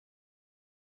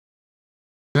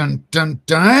Dun, dun,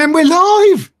 dun, we're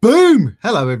live! Boom!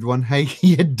 Hello, everyone. How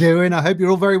you doing? I hope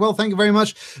you're all very well. Thank you very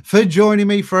much for joining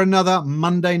me for another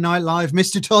Monday Night Live.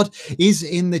 Mr. Todd is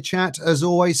in the chat, as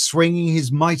always, swinging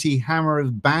his mighty hammer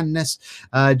of banness,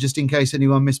 just in case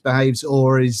anyone misbehaves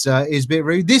or is a bit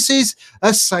rude. This is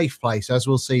a safe place, as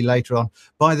we'll see later on,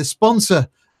 by the sponsor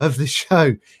of the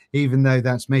show, even though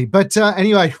that's me. But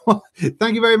anyway,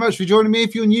 thank you very much for joining me.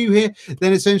 If you're new here,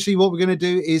 then essentially what we're going to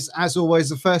do is, as always,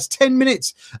 the first 10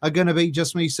 minutes are going to be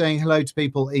just me saying hello to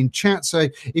people in chat. So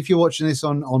if you're watching this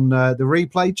on the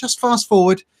replay, just fast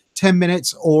forward 10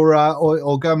 minutes or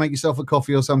go make yourself a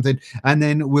coffee or something, and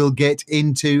then we'll get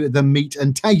into the meat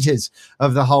and taters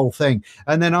of the whole thing.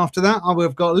 And then after that,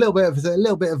 I've got a little bit of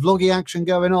vloggy action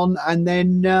going on, and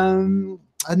then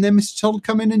Mr. Todd will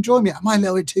come in and join me. Am I a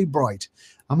little bit too bright?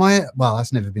 Am I? Well,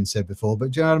 that's never been said before,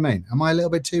 but do you know what I mean? Am I a little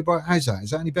bit too bright? How's that?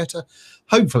 Is that any better?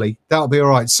 Hopefully that'll be all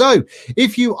right. So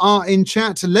if you are in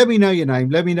chat, let me know your name,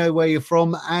 let me know where you're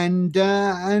from, and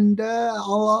I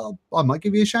might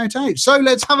give you a shout out. So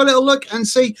let's have a little look and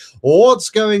see what's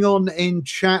going on in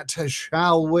chat,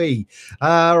 shall we?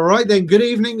 Right then, good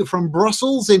evening from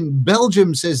Brussels in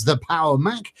Belgium, says the Power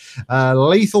Mac.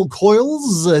 Lethal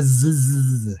Coils.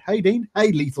 Hey Dean.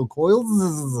 Hey Lethal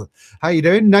Coils. How you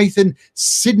doing? Nathan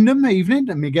Sydenham, evening.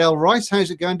 And Miguel Rice,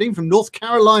 how's it going, Dean? From North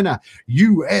Carolina,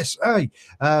 USA.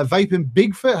 Vaping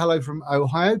Bigfoot, hello from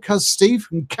Ohio. Cuz Steve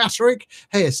from Catterick.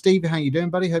 Hey Steve, how you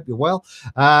doing, buddy? Hope you're well.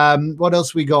 What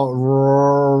else we got?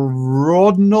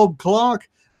 Rodnob Clark.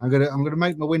 I'm gonna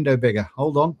make my window bigger.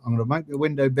 Hold on, I'm gonna make the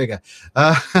window bigger.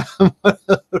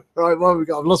 Right, what have we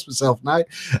got? I've lost myself now.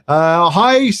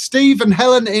 Hi, Steve and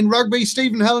Helen in Rugby.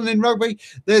 Steve and Helen in Rugby.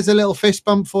 There's a little fist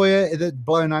bump for you. That's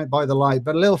blown out by the light,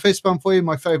 but a little fist bump for you,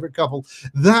 my favourite couple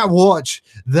that watch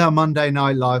the Monday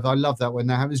Night Live. I love that when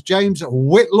that happens. James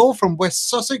Whitlaw from West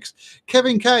Sussex.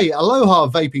 Kevin K. Aloha,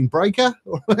 Vaping Breaker.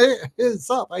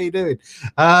 What's up? How you doing?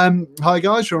 Hi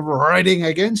guys from Reading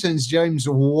again, since James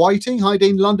Whiting. Hi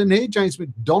Dean London here. James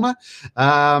McDonough.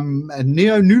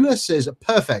 Neo Nula says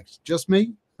perfect. Just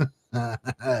me.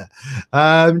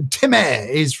 Tim Air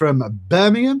is from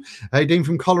Birmingham. Hey Dean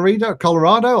from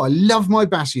Colorado. I love my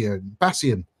Bastion.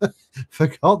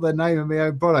 Forgot the name of my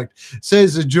own product.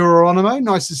 Says Geronimo.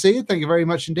 Nice to see you. Thank you very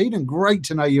much indeed, and great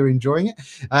to know you're enjoying it.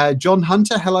 John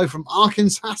Hunter, hello from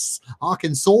Arkansas,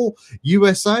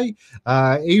 USA.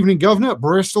 Evening Governor,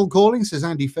 Bristol calling, says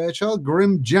Andy Fairchild.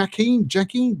 Grim Jackie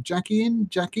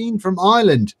from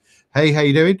Ireland. Hey, how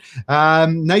you doing?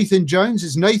 Nathan Jones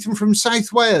is Nathan from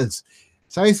South Wales.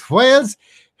 South Wales,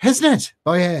 isn't it?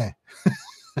 Oh yeah.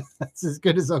 That's as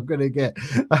good as I'm going to get.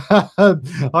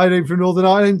 I know from Northern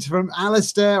Ireland, from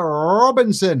Alistair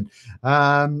Robinson.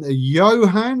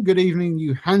 Johan, good evening,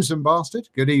 you handsome bastard.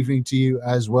 Good evening to you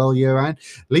as well, Johan.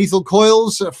 Lethal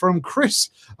Coils from Chris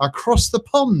across the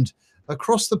pond.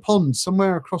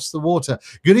 Somewhere across the water.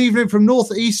 Good evening from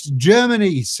Northeast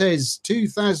Germany, says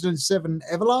 2007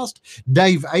 Everlast.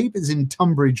 Dave Ape is in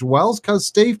Tunbridge Wells. Cuz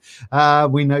Steve,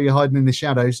 we know you're hiding in the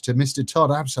shadows. To Mr. Todd,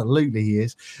 absolutely he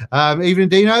is. Evening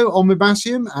Dino on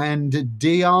Mibasium, and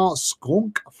DR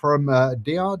Squonk from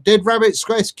DR Dead Rabbit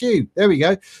Square Q. There we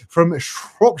go. From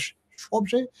Shropshire.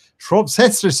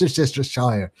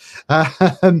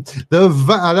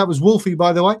 That was Wolfie,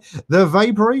 by the way. The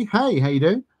Vapory. Hey, how you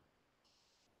doing?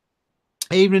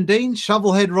 Evening, Dean.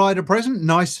 Shovelhead rider present.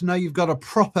 Nice to know you've got a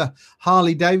proper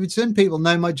Harley Davidson. People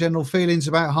know my general feelings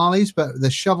about Harleys, but the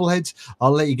Shovelheads,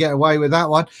 I'll let you get away with that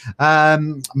one.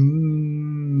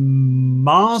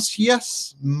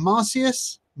 Marcius.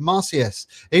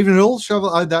 Even all shovel.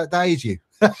 Oh, that is you.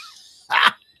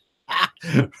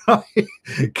 Right.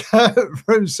 Kurt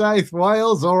from South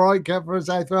Wales. All right, Kurt from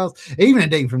South Wales. Evening,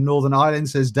 Dean from Northern Ireland,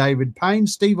 says David Payne.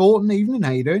 Steve Orton, evening.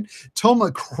 How you doing? Tom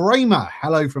Kramer,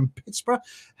 hello from Pittsburgh.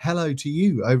 Hello to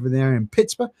you over there in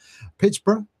Pittsburgh,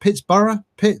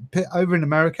 over in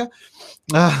America.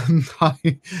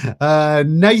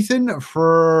 Nathan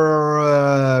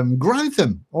from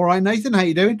Grantham. All right, Nathan, how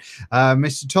you doing?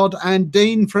 Mr. Todd and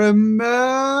Dean from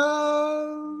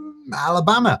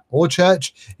Alabama. Or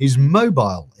church is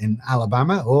mobile in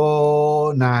Alabama.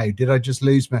 Oh no, did I just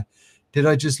lose my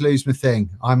thing?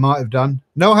 I might have done.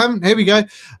 No, I haven't. Here we go.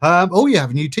 Oh, you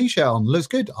have a new t-shirt on. Looks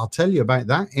good. I'll tell you about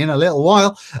that in a little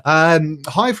while.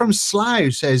 Hi from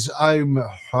Slough, says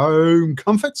home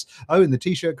comforts. Oh, and the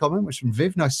t-shirt comment was from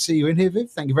Viv. Nice to see you in here,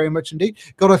 Viv. Thank you very much indeed.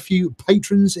 Got a few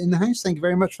patrons in the house. Thank you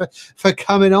very much for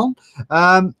coming on.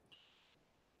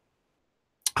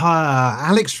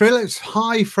 Alex Phillips,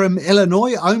 hi from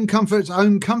Illinois. Own Comforts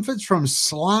from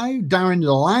Slough. Darren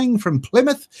Lang from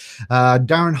Plymouth.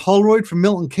 Darren Holroyd from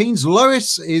Milton Keynes.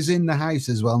 Lois is in the house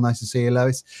as well. Nice to see you,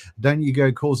 Lois. Don't you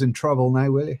go causing trouble now,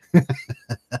 will you?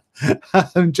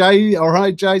 Jay, all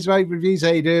right, Jay's Vape Reviews.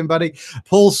 How you doing, buddy?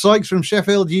 Paul Sykes from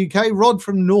Sheffield, UK. Rod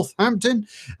from Northampton.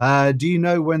 Do you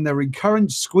know when the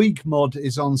recurrent squeak mod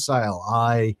is on sale?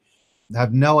 I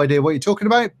have no idea what you're talking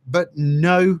about, but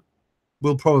no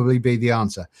will probably be the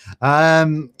answer.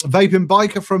 Vaping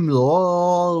Biker from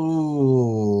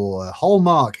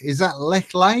Hallmark. Is that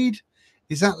Lechlade?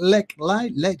 Is that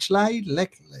Lechlade?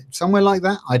 Somewhere like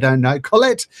that? I don't know.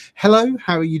 Colette, hello.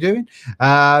 How are you doing?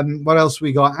 What else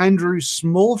we got? Andrew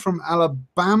Small from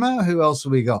Alabama. Who else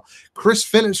have we got? Chris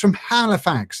Phillips from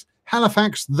Halifax.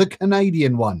 Halifax, the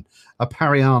Canadian one,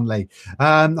 apparently.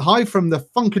 Hi from the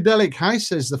Funkadelic house,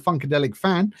 says the Funkadelic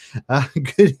fan.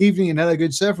 Good evening and hello,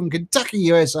 good sir, from Kentucky,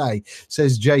 USA,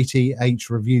 says JTH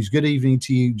Reviews. Good evening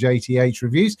to you, JTH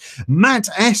Reviews. Matt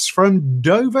S from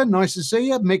Dover, nice to see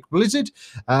you. Mick Blizzard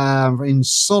in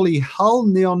Solihull,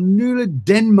 Neonula,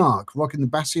 Denmark, rocking the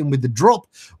Bastion with the drop.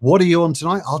 What are you on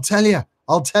tonight? I'll tell you.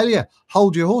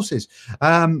 Hold your horses.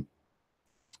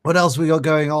 What else we got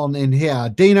going on in here?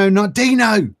 Dino.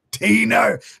 Haven't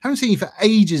seen you for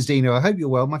ages, Dino. I hope you're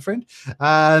well, my friend.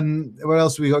 What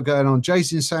else we got going on?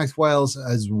 Jason, South Wales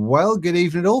as well. Good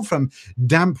evening all from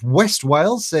damp West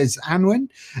Wales, says Anwin.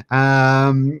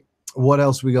 What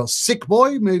else we got? Sick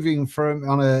boy moving from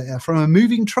a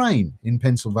moving train in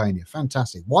Pennsylvania.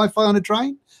 Fantastic. Wi-Fi on a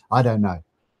train? I don't know.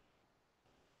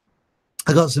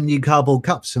 I got some new cardboard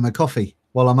cups for my coffee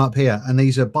while I'm up here, and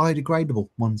these are biodegradable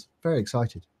ones. Very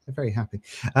excited. They're very happy.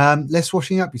 Less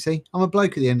washing up, you see. I'm a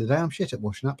bloke at the end of the day. I'm shit at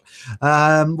washing up.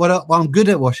 Well, I'm good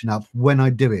at washing up when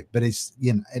I do it, but it's,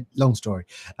 long story.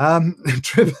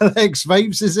 Triple X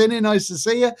Vapes is in it. Nice to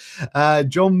see you.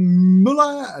 John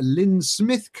Muller, Lynn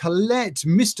Smith, Colette,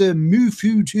 Mr.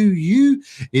 Mufu to you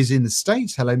is in the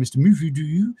States. Hello, Mr. Mufu to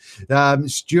you.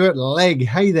 Stuart Legg,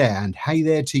 hey there, and hey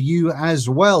there to you as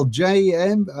well.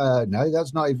 JM, no,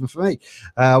 that's not even for me.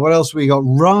 What else we got?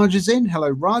 Raj is in. Hello,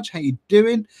 Raj. How you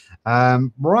doing?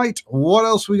 Right, what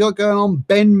else we got going on?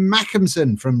 Ben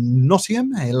Mackinson from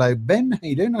Nottingham. Hello, Ben. How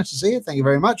you doing? Nice to see you. Thank you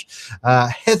very much.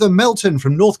 Heather Melton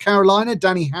from North Carolina.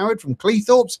 Danny Howard from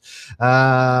Cleethorpes.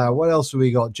 What else have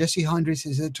we got? Jesse Hindress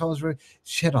is at Tosbury.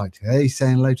 Shedite. He's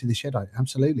saying hello to the Shedite.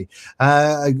 Absolutely.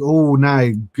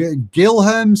 Guilherme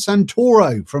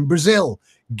Santoro from Brazil.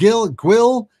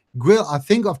 Gwil, I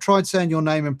think I've tried saying your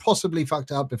name and possibly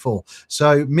fucked it up before.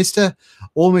 So, Mr.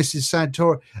 or Mrs.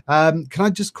 Santoro, can I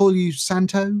just call you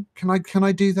Santo? Can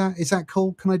I do that? Is that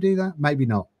cool? Can I do that? Maybe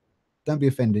not. Don't be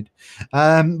offended.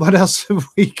 What else have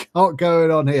we got going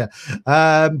on here?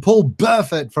 Paul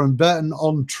Burford from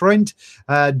Burton-on-Trent.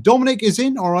 Dominic is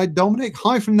in. All right, Dominic.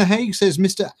 Hi from The Hague, says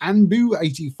Mr.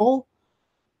 Anbu84.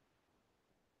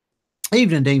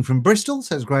 Evening, Dean from Bristol,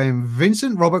 says Graham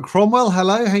Vincent. Robert Cromwell,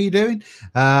 hello, how you doing?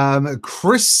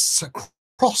 Chris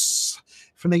Cross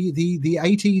from the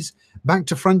 80s back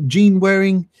to front jean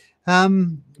wearing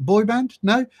boy band?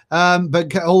 No.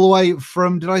 But all the way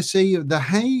from, did I see The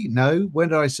Hay? No. Where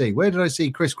did I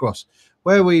see Chris Cross?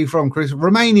 Where were you from, Chris?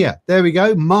 Romania. There we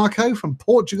go. Marco from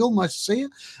Portugal. Nice to see you.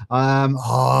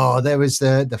 There was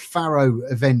the Faro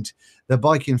event. The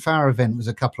Biking Faro event was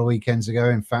a couple of weekends ago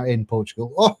in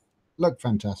Portugal. Oh, look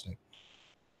fantastic.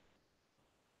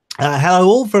 Hello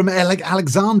all from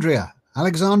Alexandria.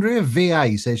 Alexandria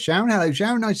VA, says Sharon. Hello,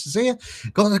 Sharon. Nice to see you.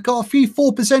 Got a few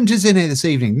 4%ers in here this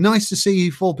evening. Nice to see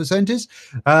you, 4%ers.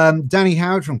 Danny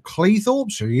Howard from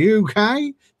Cleethorpes,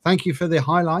 UK. Thank you for the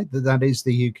highlight that is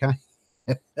the UK.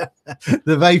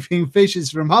 The Vaping Fish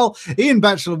is from Hull. Ian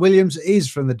Batchelor Williams is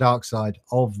from the dark side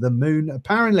of the moon,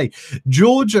 apparently.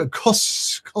 George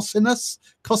Kosinos.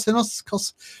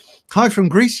 Hi from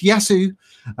Greece, Yasu.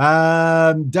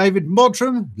 David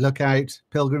Modram, look out.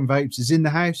 Pilgrim Vapes is in the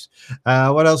house.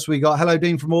 What else we got? Hello,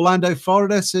 Dean from Orlando,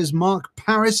 Florida, says Mark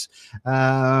Paris.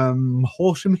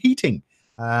 Horsham Heating.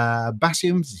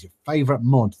 Basium's is your favorite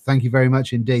mod. Thank you very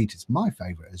much indeed. It's my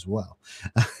favorite as well.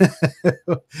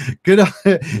 Good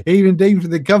evening, Dean,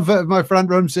 from the comfort of my front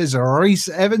room, says Reese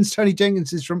Evans. Tony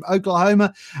Jenkins is from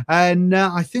Oklahoma, and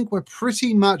I think we're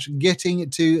pretty much getting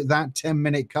to that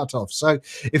 10-minute cutoff. So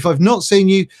if I've not seen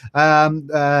you,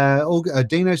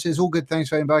 Dino says all good, thanks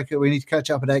very much. We need to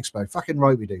catch up at Expo. Fucking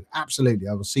right we do. Absolutely.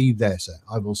 I will see you there, sir.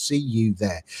 I will see you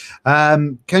there.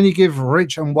 Can you give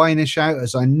Rich and Wayne a shout,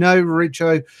 as I know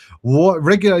Richo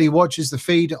regularly watches the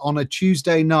feed on a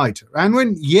Tuesday night?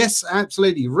 Anwin, yes,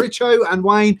 absolutely. Richo and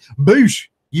Wayne, boosh,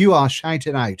 you are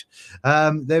shouted out.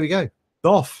 There we go.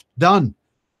 Off, done.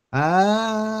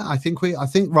 I think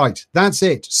right. That's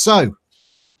it. So.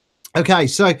 Okay,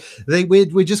 so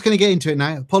we're just going to get into it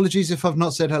now. Apologies if I've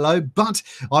not said hello, but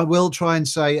I will try and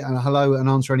say hello and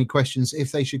answer any questions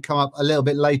if they should come up a little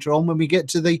bit later on when we get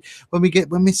to when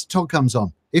Mr. Todd comes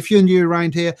on. If you're new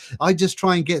around here, I just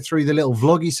try and get through the little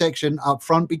vloggy section up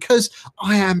front because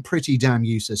I am pretty damn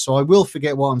useless. So I will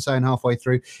forget what I'm saying halfway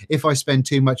through if I spend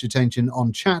too much attention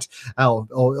on chat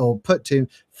or put to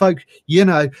folk, you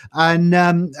know,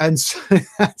 and so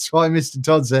that's why Mr.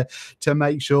 Todd's there to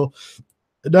make sure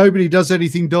nobody does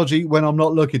anything dodgy when I'm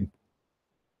not looking,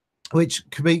 which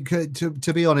could be,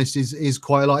 to be honest, is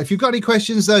quite a lot. If you've got any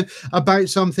questions though about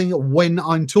something when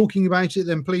I'm talking about it,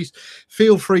 then please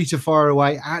feel free to fire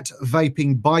away at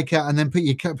Vaping Biker, and then put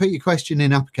your question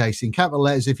in uppercase in capital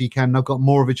letters if you can. I've got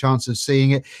more of a chance of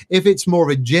seeing it. If it's more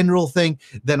of a general thing,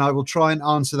 then I will try and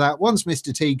answer that once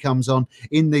Mr. T comes on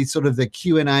in the sort of the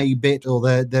Q&A bit or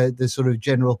the sort of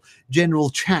general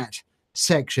chat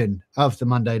section of the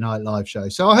Monday Night Live show.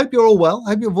 So I hope you're all well. I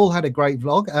hope you've all had a great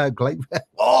vlog.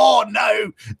 Oh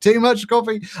no, too much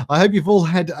coffee. I hope you've all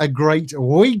had a great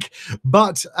week.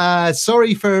 But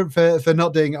sorry for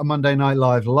not doing a Monday Night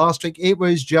Live last week. It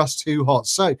was just too hot.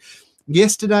 So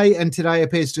yesterday and today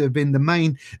appears to have been the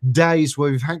main days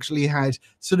where we've actually had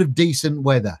sort of decent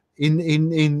weather.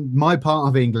 In my part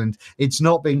of England, it's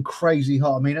not been crazy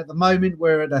hot. I mean, at the moment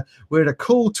we're at a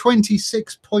cool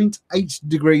 26.8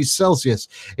 degrees Celsius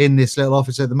in this little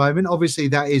office at the moment. Obviously,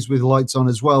 that is with lights on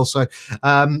as well. So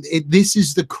this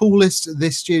is the coolest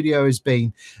this studio has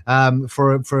been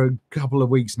for a couple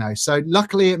of weeks now. So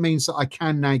luckily, it means that I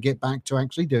can now get back to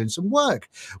actually doing some work,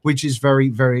 which is very,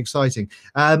 very exciting.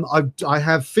 I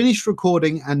have finished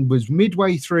recording and was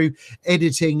midway through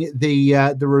editing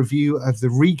the review of the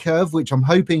recurve, which I'm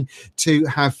hoping to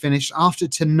have finished after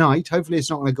tonight. Hopefully it's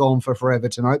not going to go on for forever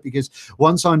tonight, because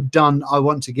once I'm done, I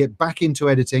want to get back into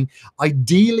editing.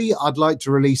 Ideally, I'd like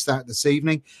to release that this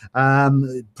evening,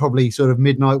 probably sort of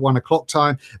midnight, 1 o'clock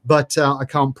time, but I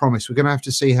can't promise. We're going to have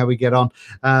to see how we get on.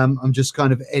 I'm just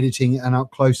kind of editing an up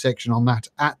close section on that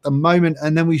at the moment,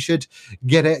 and then we should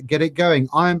get it going.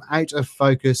 I'm out of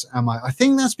focus, am I? I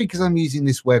think that's because I'm using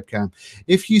this webcam.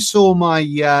 If you saw my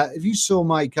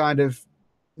kind of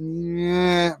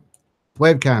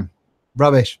webcam,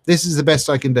 rubbish. This is the best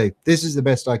I can do. This is the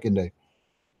best I can do.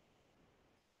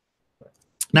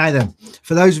 Now then,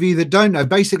 for those of you that don't know,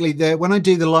 basically when I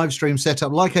do the live stream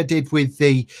setup, like I did with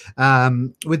the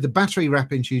battery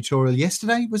wrapping tutorial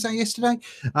yesterday, was that yesterday?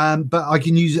 But I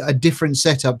can use a different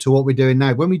setup to what we're doing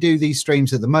now. When we do these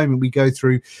streams at the moment, we go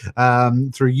through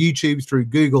YouTube, through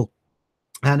Google,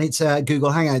 and it's Google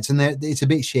Hangouts, and it's a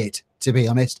bit shit, to be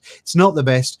honest. It's not the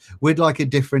best. We'd like a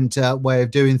different way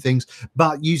of doing things,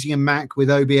 but using a Mac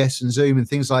with OBS and Zoom and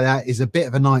things like that is a bit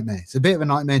of a nightmare. It's a bit of a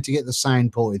nightmare to get the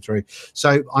sound ported through.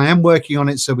 So I am working on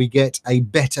it so we get a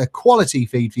better quality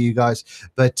feed for you guys,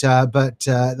 but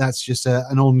that's just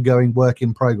an ongoing work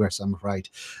in progress, I'm afraid.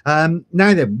 Now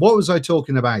then, what was I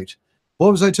talking about?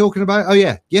 What was I talking about? Oh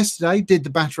yeah, yesterday did the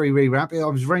battery rewrap. I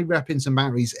was rewrapping some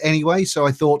batteries anyway, so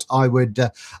I thought I would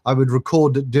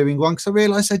record doing one, because I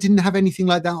realised I didn't have anything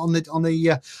like that on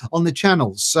the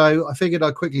channels. So I figured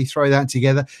I'd quickly throw that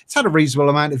together. It's had a reasonable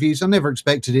amount of views. I never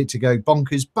expected it to go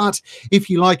bonkers, but if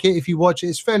you like it, if you watch it,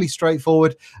 it's fairly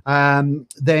straightforward. Then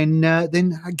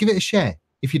give it a share.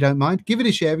 If you don't mind, give it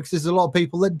a share, because there's a lot of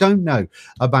people that don't know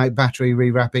about battery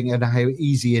rewrapping and how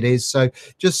easy it is. So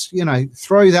just, you know,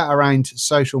 throw that around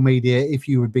social media if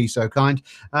you would be so kind,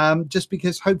 just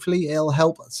because hopefully it'll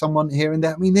help someone here and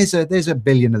there. I mean, there's a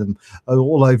billion of them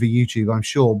all over YouTube, I'm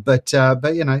sure, but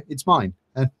you know, it's mine,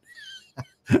 and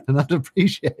I'd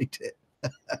appreciate it.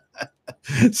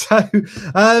 So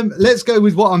let's go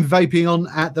with what I'm vaping on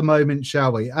at the moment,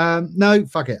 shall we? No,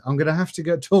 fuck it. I'm gonna have to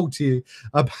go talk to you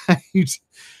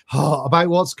about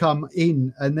what's come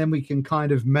in, and then we can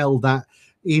kind of meld that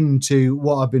into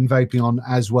what I've been vaping on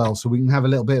as well, so we can have a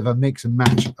little bit of a mix and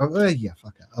match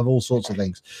of all sorts of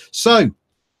things. So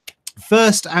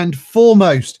first and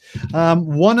foremost,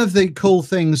 one of the cool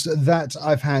things that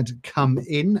I've had come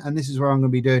in, and this is where I'm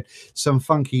going to be doing some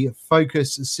funky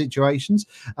focus situations,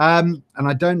 and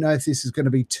I don't know if this is going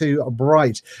to be too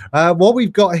bright. What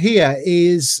we've got here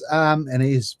is, and it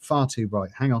is far too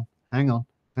bright. Hang on.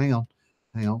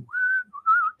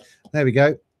 There we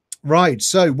go. Right,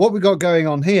 so what we've got going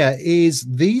on here is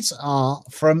these are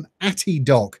from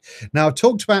AtiDoc. Now, I've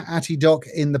talked about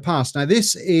AtiDoc in the past. Now,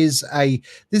 this is a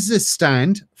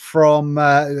stand from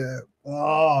I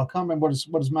can't remember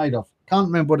what it's made of. Can't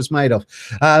remember what it's made of,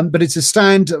 but it's a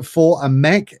stand for a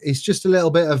mech. It's just a little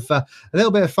bit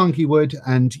of funky wood,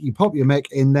 and you pop your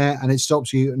mech in there, and it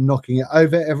stops you knocking it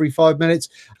over every 5 minutes,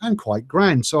 and quite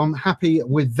grand. So I'm happy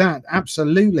with that.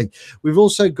 Absolutely. We've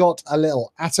also got a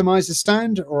little atomizer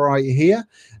stand right here.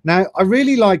 Now, I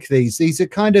really like these. These are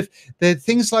kind of the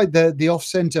things like the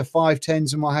off-center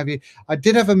 510s and what have you. I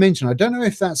did have a mention. I don't know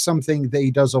if that's something that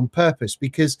he does on purpose,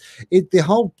 because the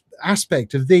whole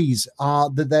aspect of these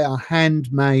are that they are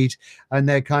handmade, and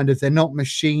they're not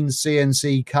machine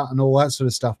CNC cut and all that sort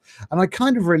of stuff. And I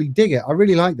kind of really dig it. I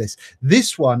really like this.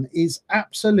 This one is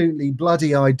absolutely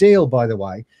bloody ideal, by the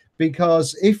way,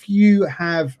 because if you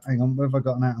have, hang on, where have I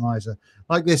got an atomizer?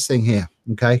 Like this thing here,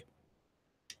 okay?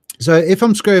 So if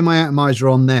I'm screwing my atomizer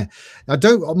on there,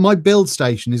 my build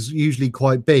station is usually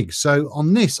quite big. So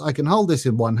on this, I can hold this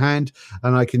in one hand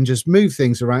and I can just move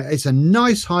things around. It's a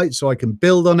nice height so I can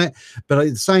build on it, but at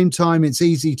the same time, it's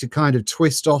easy to kind of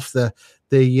twist off the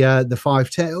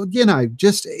 510, you know,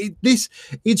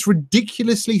 it's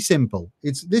ridiculously simple.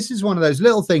 This is one of those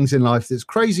little things in life that's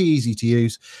crazy easy to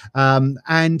use.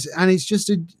 And it's just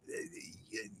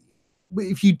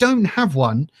if you don't have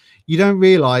one, you don't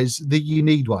realize that you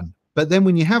need one. But then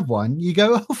when you have one, you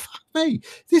go, oh, fuck me,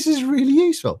 this is really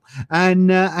useful.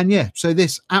 And yeah, so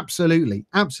this absolutely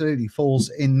falls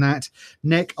in that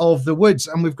neck of the woods.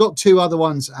 And we've got two other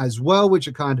ones as well, which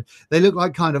are they look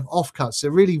like kind of offcuts.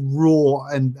 They're really raw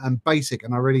and basic.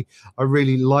 And I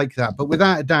really like that. But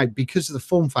without a doubt, because of the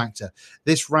form factor,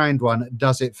 this round one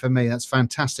does it for me. That's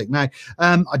fantastic. Now,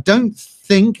 I don't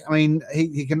think, I mean,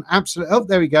 he can absolutely, oh,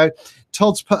 there we go.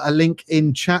 Todd's put a link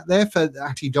in chat there for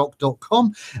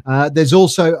attidoc.com. There's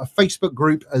also a Facebook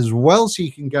group as well, so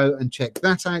you can go and check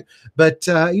that out. But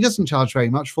he doesn't charge very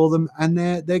much for them, and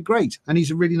they're great. And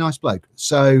he's a really nice bloke.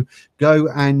 So go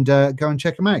and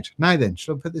check him out. Now then,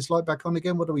 should I put this light back on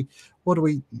again? What do we?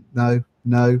 No.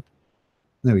 There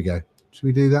we go. Should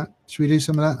we do that? Should we do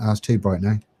some of that? Oh, it's too bright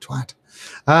now. Twat.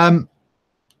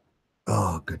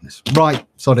 Oh goodness. Right,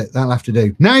 sod it. That'll have to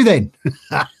do. Now then.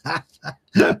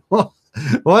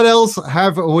 What else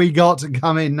have we got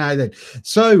coming now then?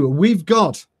 So we've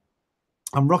got,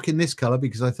 I'm rocking this color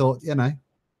because I thought, you know,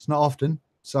 it's not often.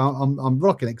 So I'm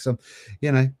rocking it because I'm,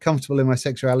 you know, comfortable in my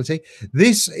sexuality.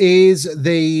 This is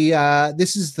the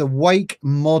Wake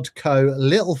Modco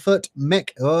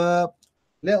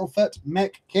Littlefoot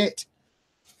mech kit.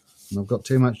 And I've got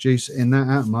too much juice in that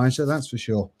atomizer, that's for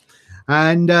sure.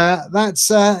 And that's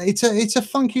it's a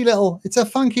funky little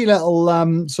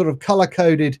sort of color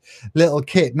coded little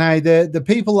kit. Now the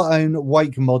people that own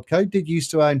Wake Modco did used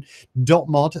to own Dot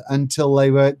Mod until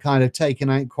they were kind of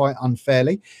taken out quite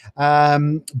unfairly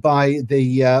by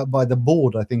the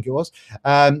board, I think it was.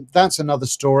 That's another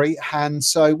story. And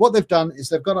so what they've done is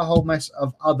they've got a whole mess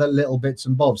of other little bits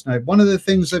and bobs. Now one of the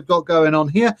things they've got going on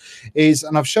here is,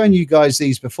 and I've shown you guys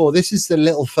these before, this is the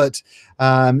Littlefoot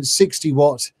 60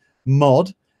 watt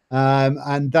mod,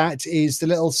 and that is the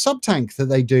little sub tank that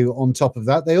they do on top of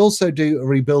that. They also do a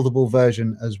rebuildable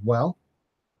version as well.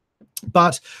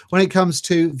 But when it comes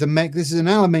to the mech, this is an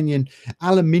aluminium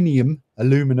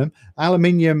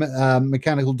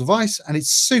mechanical device, and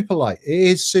it's super light. It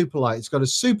is super light. It's got a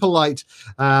super light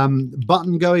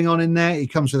button going on in there.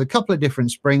 It comes with a couple of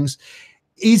different springs.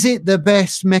 Is it the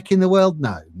best mech in the world?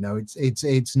 No,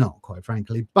 it's not, quite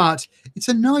frankly. But it's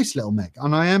a nice little mech,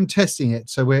 and I am testing it,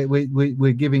 so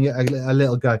we're giving it a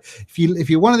little go.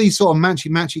 If you're one of these sort of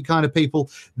matchy kind of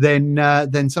people,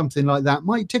 then something like that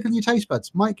might tickle your taste buds,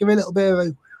 might give it a little bit of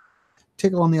a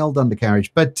tickle on the old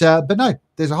undercarriage. But no,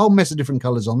 there's a whole mess of different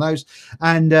colors on those,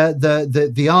 and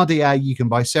the RDA you can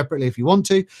buy separately if you want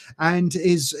to, and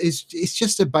it's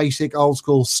just a basic old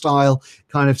school style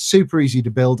kind of super easy to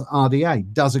build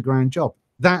RDA. Does a grand job.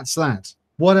 That's that.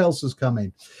 What else has come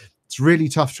in? It's really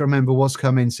tough to remember what's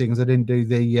come in, seeing as I didn't do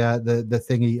the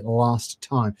thingy last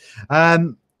time.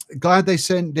 Glad they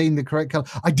sent Dean the correct color.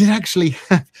 I did actually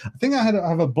have, I think I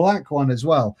have a black one as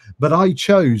well, but I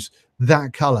chose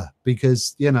that color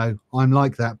because, you know, I'm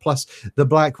like that. Plus the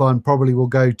black one probably will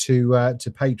go to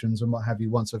patrons and what have you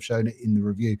once I've shown it in the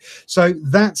review. So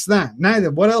that's that. Now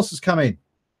then, what else has come in?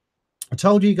 I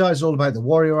told you guys all about the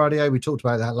Warrior RDA. We talked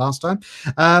about that last time.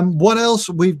 What else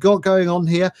we've got going on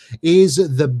here is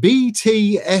the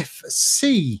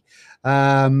BTFC.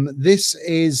 This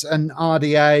is an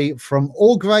RDA from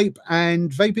Vape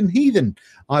and Vaping Heathen,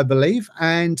 I believe.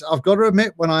 And I've got to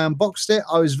admit, when I unboxed it,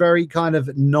 I was very kind of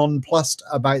nonplussed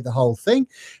about the whole thing.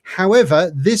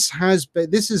 However, this has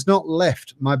not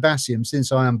left my Basium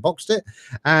since I unboxed it,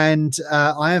 and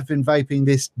I have been vaping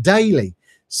this daily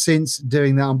since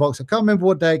doing that unbox. I can't remember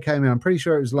what day it came in. I'm pretty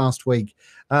sure it was last week.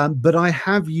 But I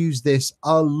have used this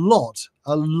a lot.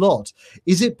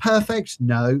 Is it perfect?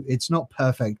 No, it's not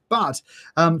perfect. But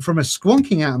from a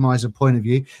squonking atomizer point of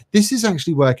view, this is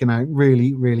actually working out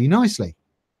really, really nicely.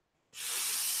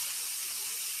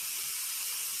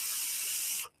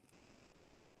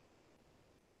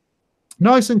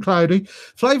 Nice and cloudy.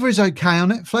 Flavor is okay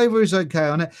on it.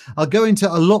 I'll go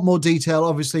into a lot more detail,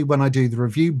 obviously, when I do the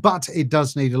review, but it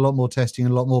does need a lot more testing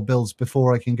and a lot more builds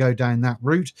before I can go down that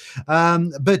route.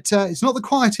 But it's not the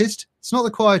quietest. It's not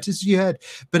the quietest you heard,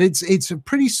 but it's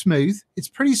pretty smooth. It's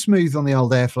pretty smooth on the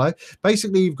old airflow.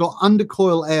 Basically, you've got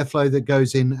undercoil airflow that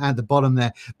goes in at the bottom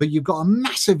there, but you've got a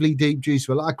massively deep juice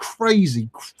well, a crazy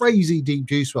deep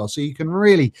juice well, so you can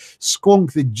really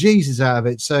squonk the Jesus out of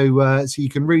it. So so you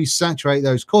can really saturate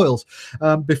those coils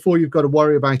before you've got to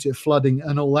worry about it flooding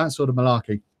and all that sort of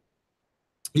malarkey.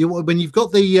 When you've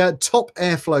got the top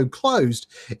airflow closed,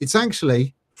 it's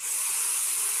actually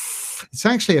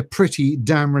a pretty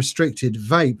damn restricted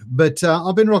vape. But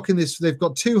I've been rocking this. They've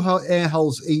got two air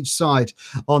holes each side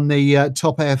on the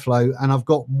top airflow, and I've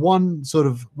got one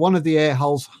of the air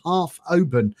holes half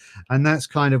open, and that's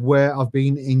kind of where I've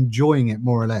been enjoying it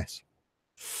more or less.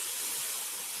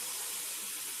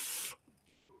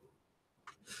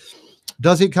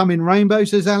 Does it come in rainbow,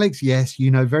 says Alex? Yes, you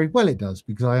know very well it does,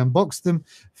 because I unboxed them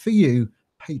for you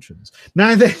patrons.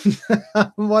 Now then,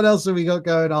 what else have we got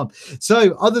going on?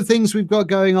 So other things we've got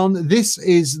going on. This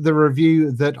is the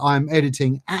review that I'm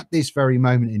editing at this very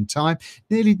moment in time.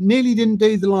 Nearly didn't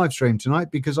do the live stream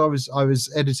tonight because I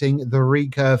was editing the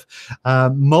Recurve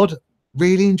mod.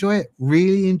 Really enjoy it.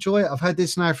 I've had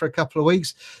this now for a couple of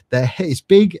weeks. It's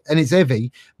big and it's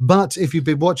heavy, but if you've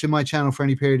been watching my channel for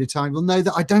any period of time, you'll know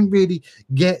that I don't really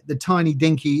get the tiny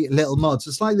dinky little mods.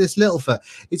 It's like this Littlefoot.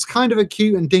 It's kind of a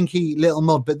cute and dinky little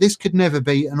mod, but this could never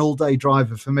be an all-day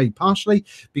driver for me, partially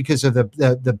because of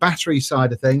the battery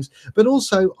side of things, but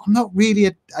also I'm not really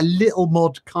a little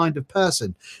mod kind of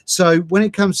person. So when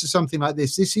it comes to something like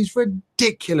this is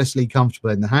ridiculously comfortable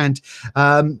in the hand.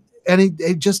 And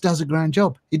it just does a grand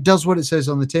job. It does what it says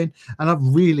on the tin, and I've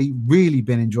really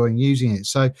been enjoying using it.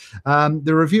 So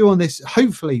the review on this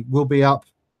hopefully will be up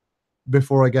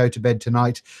before I go to bed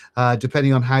tonight,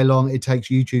 depending on how long it takes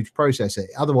YouTube to process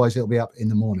it. Otherwise, it'll be up in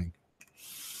the morning.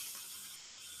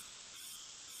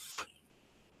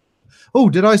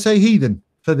 Oh, did I say heathen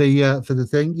for the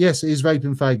thing? Yes, it is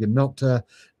Vaping Fagan, not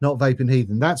Vaping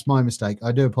Heathen. That's my mistake.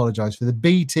 I do apologize for the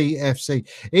BTFC.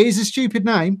 It is a stupid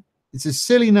name. It's a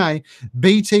silly name.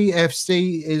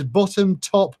 BTFC is bottom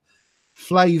top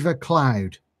flavor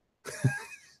cloud.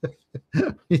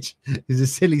 Which is a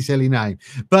silly name,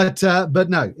 but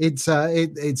no, it's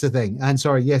a thing. And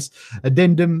sorry, yes,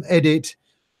 addendum edit.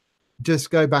 Just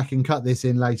go back and cut this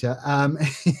in later.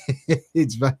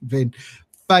 It's been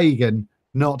Fagan,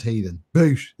 not heathen.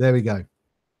 Boosh. There we go.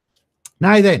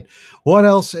 Now then, what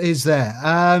else is there?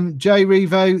 J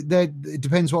Revo, it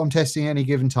depends what I'm testing at any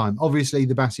given time. Obviously,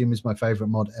 the Basium is my favorite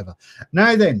mod ever.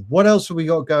 Now then, what else have we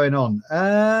got going on?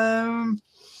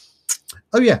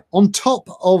 Oh yeah, on top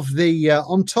of the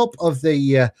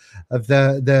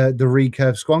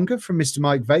Recurve Squonker from Mr.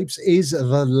 Mike Vapes is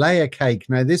the layer cake.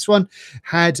 Now this one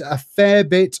had a fair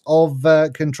bit of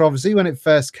controversy when it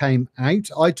first came out.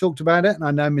 I talked about it, and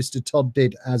I know Mr. Todd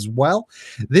did as well.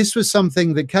 This was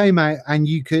something that came out, and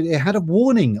it had a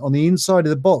warning on the inside of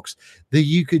the box that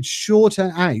you could short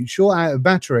out a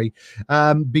battery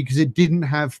because it didn't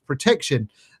have protection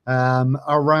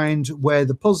around where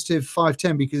the positive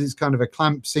 510, because it's kind of a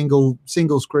clamp single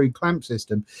screw clamp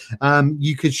system,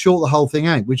 you could short the whole thing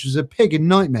out, which was a pig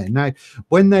nightmare. Now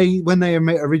when they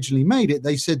originally made it,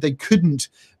 they said they couldn't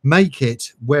make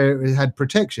it where it had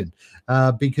protection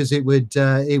because it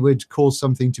would cause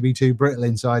something to be too brittle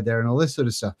inside there and all this sort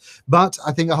of stuff. But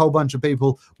I think a whole bunch of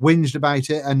people whinged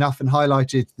about it enough and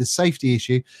highlighted the safety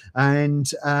issue, and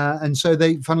so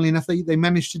funnily enough, they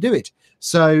managed to do it.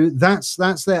 So that's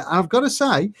there. I've got to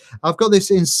say, I've got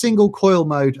this in single coil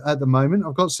mode at the moment.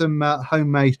 I've got some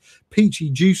homemade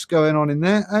peachy juice going on in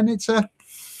there, and it's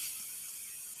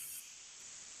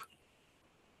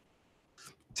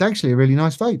actually a really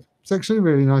nice vape. It's actually a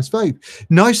really nice vape.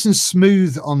 Nice and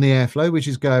smooth on the airflow, which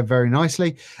is going very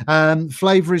nicely.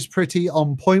 Flavor is pretty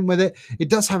on point with it. It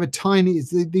does have a tiny,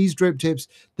 these drip tips,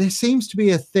 there seems to be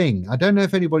a thing. I don't know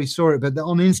if anybody saw it, but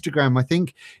on Instagram, I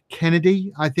think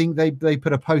Kennedy, they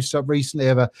put a post up recently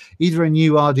of either a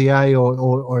new RDA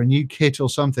or a new kit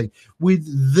or something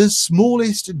with the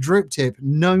smallest drip tip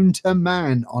known to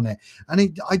man on it.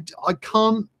 And I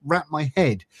can't wrap my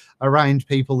head around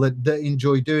people that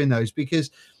enjoy doing those,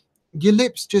 because your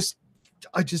lips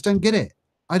I just don't get it.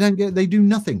 I don't get, they do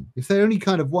nothing. If they're only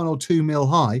kind of 1 or 2 mil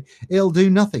high, it'll do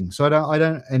nothing. So I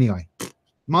don't, anyway,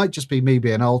 might just be me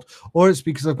being old, or it's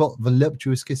because I've got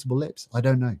voluptuous kissable lips. I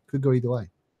don't know. Could go either way.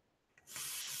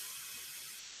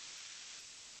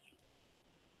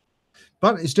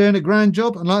 But it's doing a grand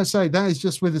job. And like I say, that is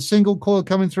just with a single coil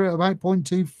coming through at about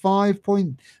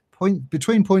 0.25,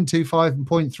 between 0.25 and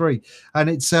 0.3, and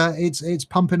it's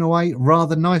pumping away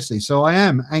rather nicely. So I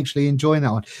am actually enjoying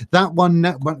that one. That one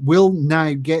will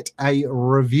now get a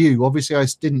review. Obviously, I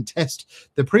didn't test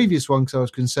the previous one because I was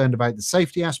concerned about the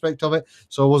safety aspect of it,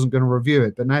 so I wasn't going to review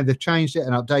it. But now they've changed it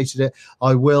and updated it,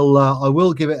 I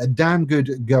will give it a damn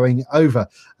good going over,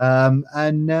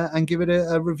 and give it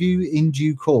a review in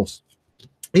due course.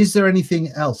 Is there anything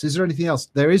else? Is there anything else?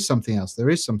 There is something else. There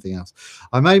is something else.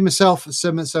 I made myself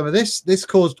some of this. This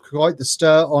caused quite the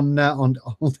stir on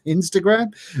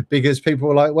Instagram, because people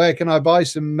were like, "Where can I buy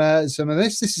some of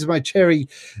this?" This is my cherry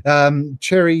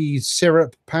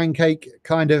syrup pancake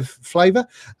kind of flavor,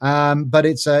 but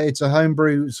it's a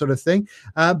homebrew sort of thing.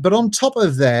 But on top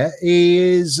of there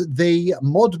is the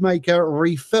Mod Maker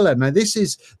refiller. Now this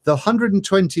is the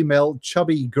 120 ml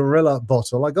chubby gorilla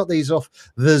bottle. I got these off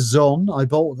the Zon. I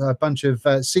bought a bunch of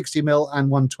 60 ml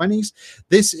and 120s.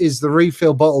 This is the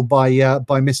refill bottle by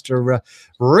Mr.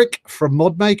 Rick from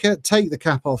Mod Maker. Take the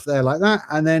cap off there like that,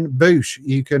 and then boosh,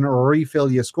 you can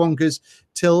refill your squonkers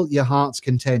till your heart's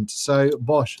content. So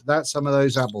bosh, that's some of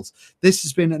those apples. This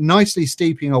has been nicely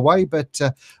steeping away, but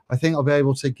I think I'll be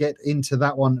able to get into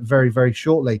that one very, very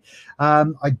shortly.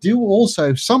 I do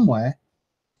also somewhere,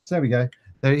 there we go,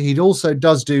 he also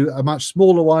does do a much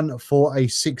smaller one for a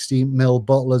 60 ml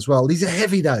bottle as well. These are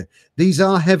heavy though. These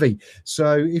are heavy.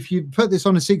 So if you put this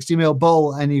on a 60 ml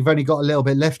bottle and you've only got a little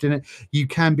bit left in it, you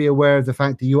can be aware of the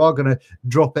fact that you are going to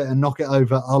drop it and knock it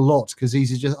over a lot, because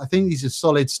these are just, I think these are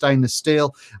solid stainless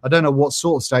steel. I don't know what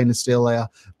sort of stainless steel they are,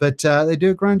 but they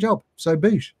do a grand job. So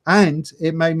boosh. And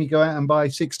it made me go out and buy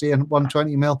 60 and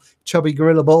 120 ml chubby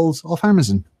gorilla bottles off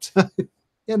Amazon. So,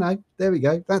 you know, there we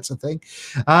go. That's a thing.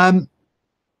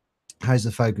 How's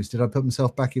the focus? Did I put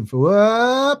myself back in for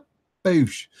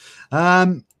boosh?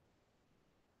 Kind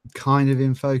of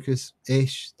in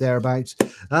focus-ish, thereabouts.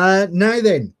 Now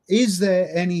then, is there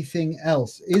anything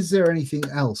else? Is there anything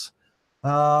else?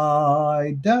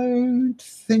 I don't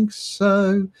think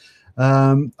so.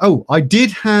 Oh, I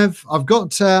have got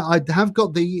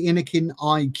the Inikin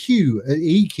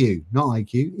EQ, not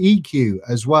IQ, EQ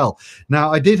as well.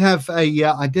 Now I did have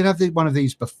one of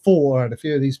these before. I had a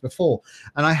few of these before,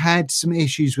 and I had some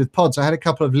issues with pods. I had a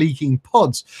couple of leaking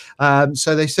pods,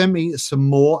 so they sent me some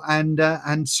more,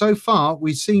 and so far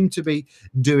we seem to be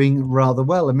doing rather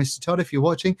well. And Mr. Todd, if you're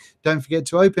watching, don't forget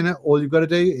to open it. All you've got to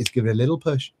do is give it a little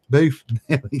push. Boof.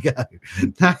 There we go.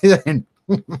 Now then.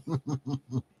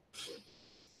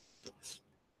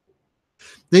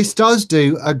 This does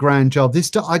do a grand job.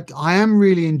 I am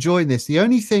really enjoying this. The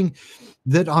only thing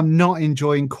that I'm not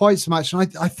enjoying quite so much, and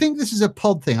I think this is a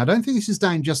pod thing. I don't think this is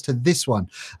down just to this one.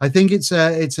 I think it's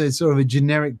a sort of a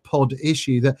generic pod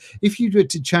issue, that if you were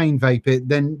to chain vape it,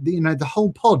 then the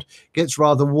whole pod gets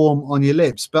rather warm on your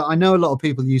lips. But I know a lot of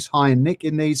people use high and nick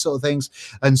in these sort of things,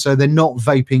 and so they're not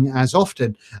vaping as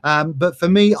often. But for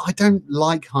me, I don't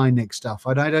like high nick stuff.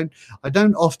 I don't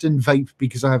often vape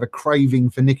because I have a craving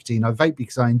for nicotine. I vape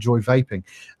because I enjoy vaping,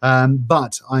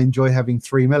 but I enjoy having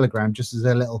 3 milligram just as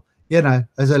a little,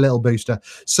 as a little booster.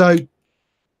 So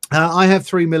I have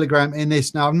 3 milligram in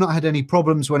this now. I've not had any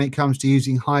problems when it comes to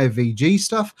using higher VG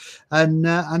stuff, and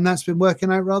that's been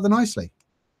working out rather nicely.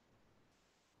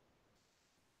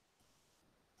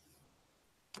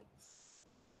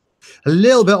 A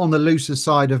little bit on the looser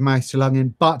side of mouth to lung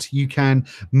in, but you can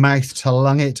mouth to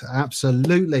lung it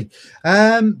absolutely.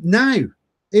 Now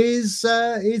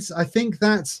I think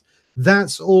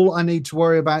that's all I need to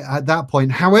worry about at that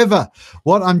point. However,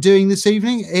 what I'm doing this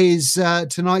evening is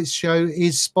tonight's show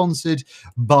is sponsored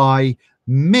by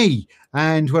me.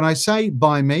 And when I say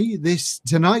by me, this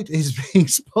tonight is being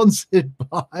sponsored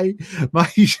by my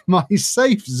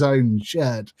Safe Zone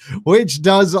shirt, which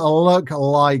does look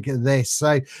like this.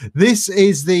 So this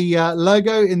is the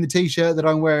logo in the t-shirt that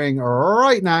I'm wearing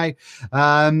right now,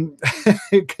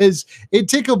 because it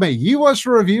tickled me. You watched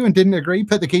the review and didn't agree,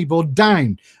 put the keyboard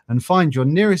down and find your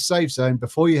nearest safe zone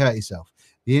before you hurt yourself.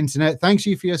 The internet thanks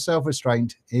you for your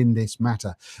self-restraint in this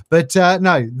matter. But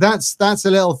no, that's a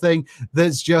little thing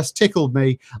that's just tickled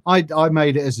me. I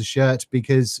made it as a shirt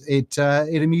because it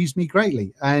amused me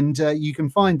greatly. And you can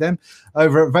find them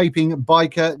over at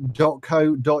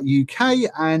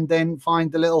vapingbiker.co.uk, and then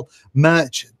find the little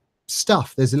merch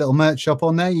stuff. There's a little merch shop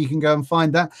on there. You can go and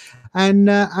find that and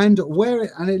wear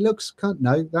it. And it looks,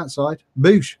 no, that side.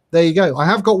 Boosh. There you go. I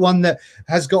have got one that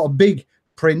has got a big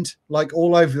print like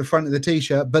all over the front of the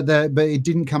t-shirt, but it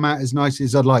didn't come out as nicely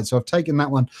as I'd like, so I've taken that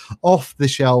one off the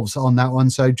shelves on that one,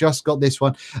 so just got this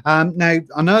one. Now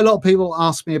I know a lot of people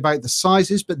ask me about the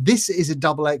sizes, but this is a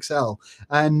double XL,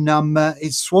 and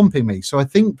it's swamping me, so I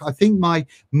think my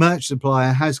merch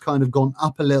supplier has kind of gone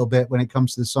up a little bit when it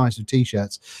comes to the size of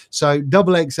t-shirts. So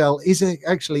double XL is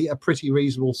actually a pretty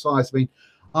reasonable size. I mean,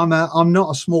 I'm not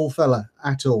a small fella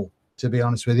at all, to be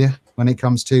honest with you, when it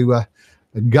comes to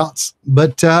guts,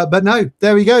 but no,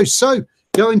 there we go. So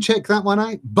go and check that one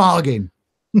out. Bargain.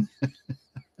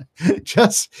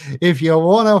 Just if you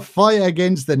want to fight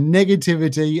against the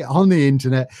negativity on the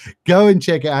internet, go and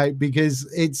check it out, because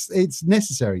it's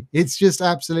necessary. It's just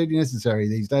absolutely necessary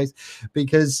these days,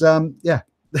 because yeah.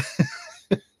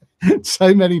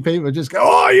 So many people just go,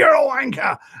 oh, you're a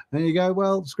wanker, and you go,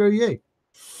 well, screw you.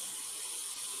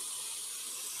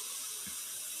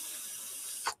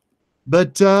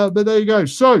 But there you go.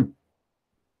 So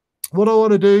what I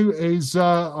want to do is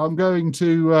I'm going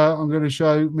to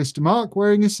show Mr. Mark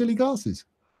wearing his silly glasses.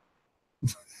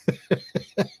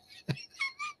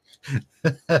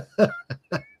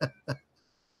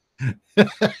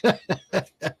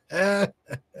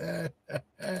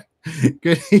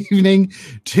 Good evening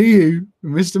to you,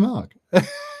 Mr. Mark.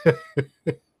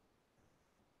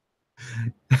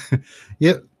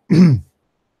 Yep.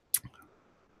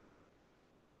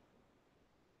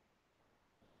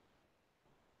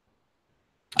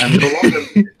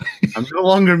 I'm no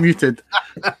longer muted.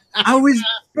 I was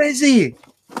busy.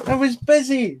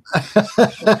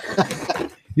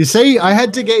 You see, I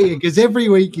had to get you, because every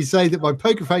week you say that my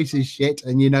poker face is shit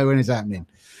and you know when it's happening.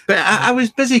 But I was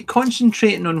busy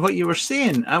concentrating on what you were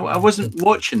saying. I wasn't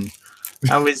watching.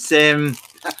 I was.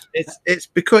 It's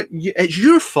because it's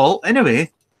your fault anyway.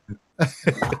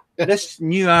 This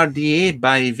new RDA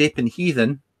by Vaping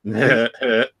Heathen.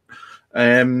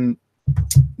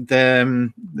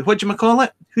 The what do you call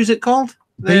it? Who's it called?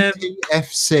 The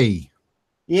BTFC.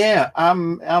 Yeah,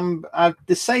 I've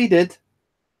decided.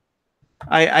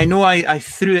 I know I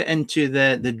threw it into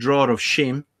the drawer of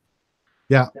shame.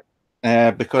 Yeah.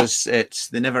 Because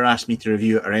they never asked me to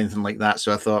review it or anything like that,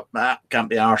 so I thought can't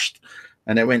be arsed,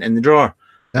 and it went in the drawer.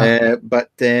 Yeah.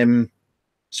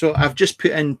 So I've just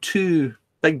put in 2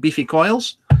 big beefy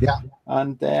coils. Yeah.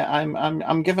 And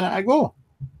I'm giving it a go.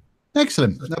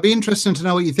 Excellent. That'll be interesting to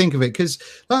know what you think of it, because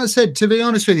like I said, to be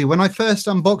honest with you, when I first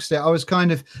unboxed it, I was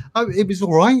kind of, it was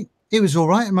all right. It was all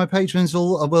right, and my patrons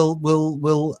all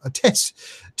will attest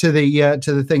to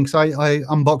the things. I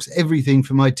unbox everything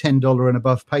for my $10 and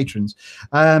above patrons,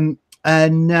 and I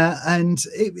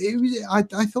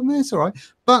thought, man, it's all right.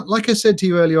 But like I said to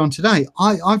you earlier on today,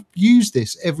 I've used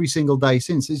this every single day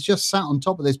since. It's just sat on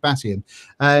top of this Bastion,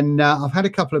 and I've had a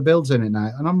couple of builds in it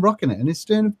now, and I'm rocking it, and it's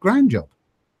doing a grand job.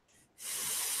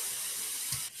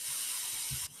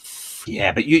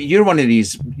 Yeah, but you're one of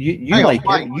these. You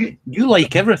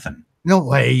like everything. No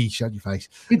way! Shut your face.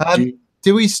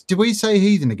 Do we say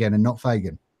heathen again and not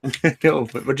Fagin? No,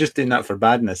 but we're just doing that for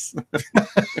badness.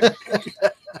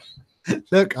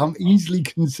 Look, I'm easily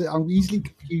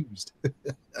confused.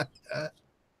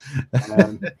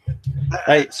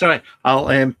 Right, sorry.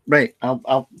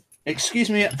 I'll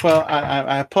excuse me for.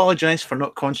 I apologize for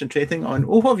not concentrating on.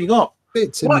 Oh, what have you got?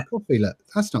 Bits in my coffee. Look,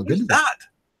 that's not good. What's that?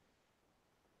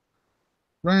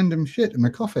 Random shit in my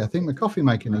coffee. I think my coffee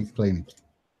maker needs cleaning.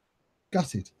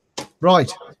 Gutted.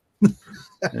 Right.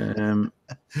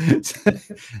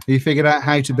 You figured out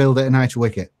how to build it and how to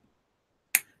wick it?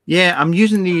 Yeah, I'm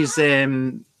using these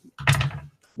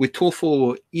with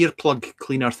Tofu earplug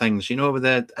cleaner things, you know, with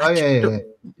the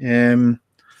and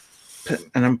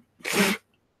I'm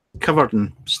covered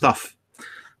in stuff.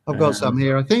 I've got some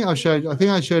here. I think I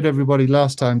showed everybody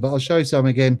last time, but I'll show some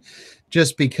again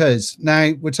just because.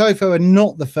 Now, Wotofo are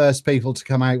not the first people to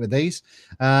come out with these,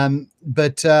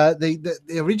 but the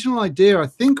original idea, I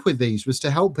think, with these was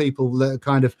to help people that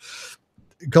kind of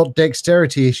got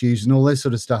dexterity issues and all this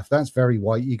sort of stuff. That's very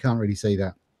white. You can't really see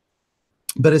that.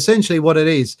 But essentially what it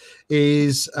is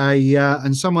a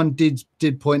and someone did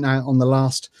point out on the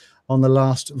last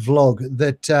vlog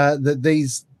that that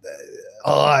these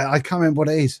I can't remember what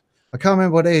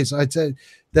it is. I'd say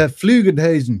the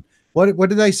Flugenhazen. What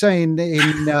do they say in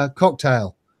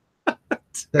cocktail?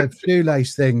 The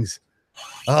shoelace things.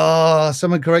 Oh,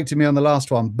 someone corrected me on the last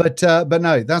one, but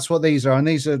no, that's what these are, and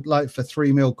these are like for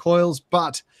 3mm coils,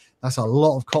 but that's a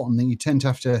lot of cotton that you tend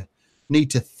to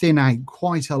need to thin out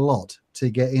quite a lot to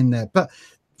get in there. But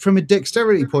from a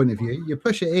dexterity point of view, you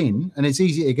push it in, and it's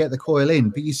easy to get the coil in,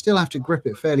 but you still have to grip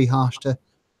it fairly harsh to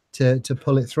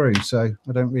pull it through. So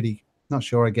I don't really, not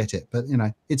sure I get it, but you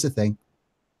know, it's a thing.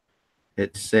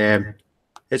 It's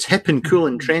hip and cool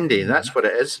and trendy. That's what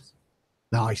it is.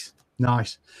 Nice,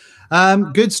 nice.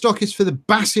 Good stock is for the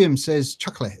Basium, says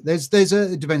Chocolate.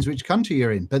 It depends which country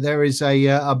you're in, but there is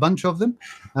a bunch of them.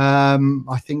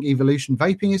 I think Evolution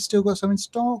Vaping has still got some in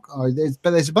stock.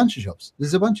 But there's a bunch of shops.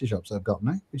 There's a bunch of shops I've got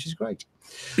now, which is great.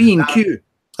 B&Q.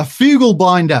 A Fugal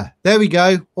binder. There we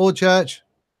go. Or church.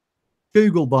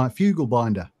 Fugal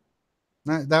binder.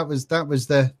 That was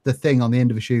the thing on the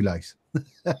end of a shoelace.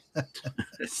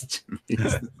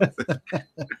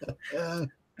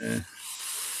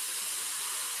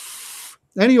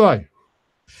 Anyway,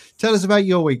 tell us about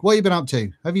your week. What have you been up to?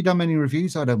 Have you done many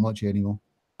reviews? I don't watch you anymore.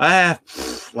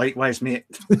 Likewise, mate.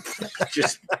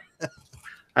 Just,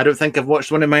 I don't think I've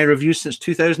watched one of my reviews since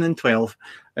 2012.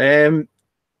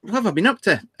 What have I been up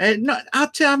to?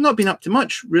 I've not been up to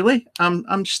much, really.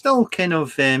 I'm still kind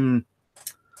of, I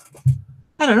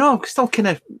don't know, still kind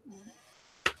of,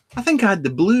 I think I had the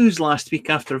blues last week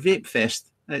after Vape Fest.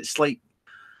 It's like,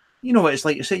 you know what it's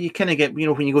like. You say you kind of get, you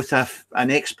know, when you go to an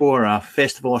expo or a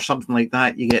festival or something like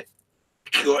that, you get,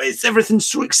 it's everything's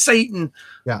so exciting,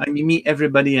 and you meet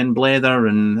everybody in blether,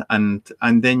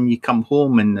 and then you come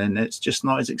home and it's just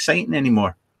not as exciting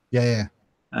anymore.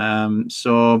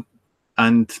 So,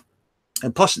 and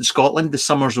plus in Scotland the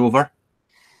summer's over,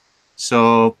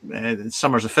 so the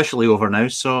summer's officially over now.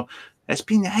 So it's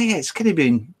been, hey, it's kind of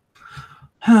been.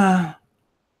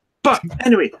 But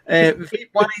anyway,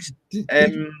 vape-wise,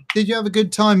 did you have a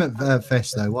good time at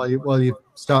Fest though? While you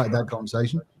started that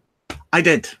conversation, I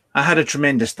did. I had a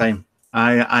tremendous time.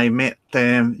 I met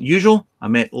usual. I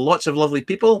met lots of lovely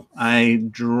people. I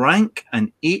drank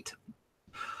and ate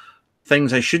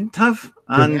things I shouldn't have,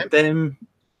 and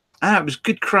it was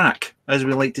good crack, as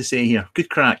we like to say here. Good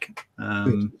crack.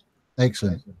 Good.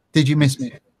 Excellent. Did you miss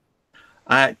me?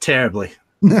 Terribly.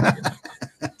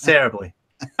 Terribly.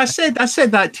 I said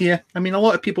that to you. I mean, a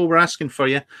lot of people were asking for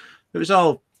you. It was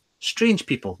all strange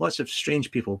people, lots of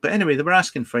strange people. But anyway, they were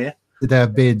asking for you. Did they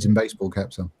have beards and baseball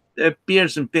caps on?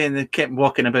 Beards and they kept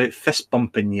walking about, fist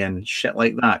bumping you and shit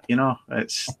like that. You know,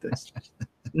 it's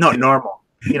not normal.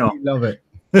 You know, you love it.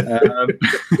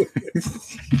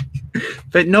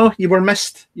 But no, you were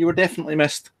missed. You were definitely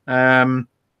missed.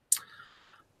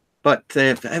 But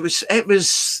it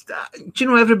was. Do you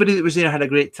know, everybody that was there had a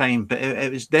great time, but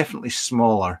it was definitely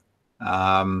smaller,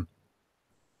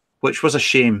 which was a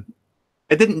shame.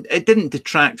 It didn't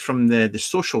detract from the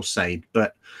social side,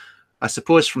 but I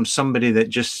suppose from somebody that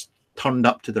just turned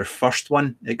up to their first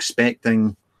one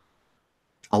expecting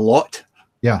a lot,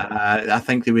 I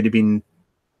think they would have been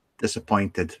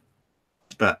disappointed.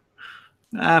 But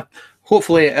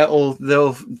hopefully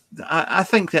I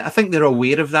think they're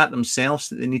aware of that themselves,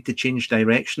 that they need to change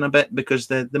direction a bit, because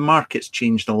the market's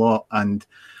changed a lot, and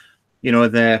you know,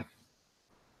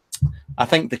 I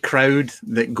think the crowd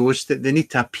that goes to, they need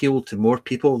to appeal to more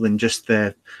people than just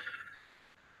the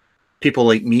people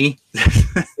like me.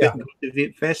 That go to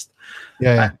Vape Fest.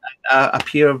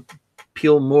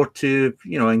 Appeal more to,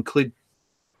 you know, include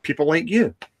people like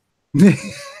you.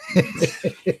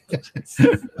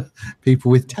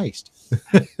 People with taste.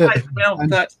 Right, well,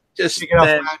 that's just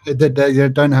they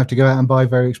don't have to go out and buy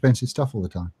very expensive stuff all the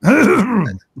time.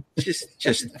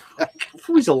 just what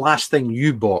was the last thing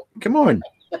you bought? Come on.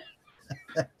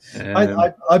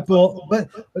 I bought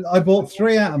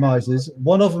 3 atomizers.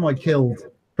 One of them I killed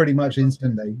pretty much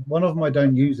instantly. One of them I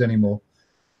don't use anymore,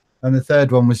 and the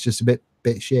third one was just a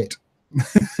bit shit.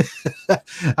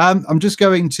 I'm just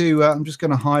going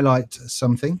to highlight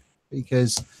something,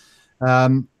 because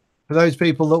for those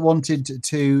people that wanted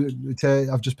to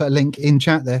I've just put a link in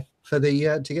chat there for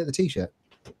the to get the t-shirt.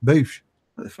 Boosh.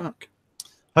 What the fuck?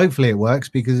 Hopefully it works,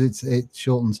 because it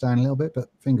shortens down a little bit, but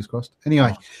fingers crossed.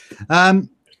 Anyway,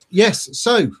 yes,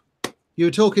 so you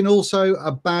were talking also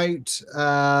about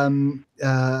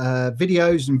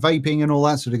videos and vaping and all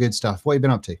that sort of good stuff. What have you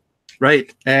been up to?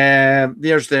 Right.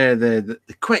 There's the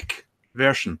quick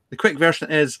version. The quick version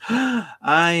is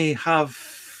I have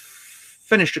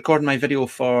finished recording my video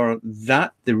for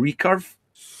that, the recurve,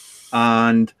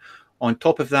 and on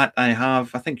top of that I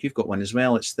think you've got one as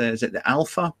well. Is it the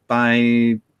Alpha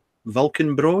by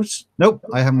Vulcan Bros? Nope,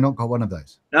 I have not got one of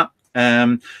those. No.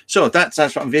 So that's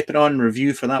what I'm vaping on.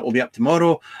 Review for that will be up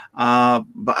tomorrow. But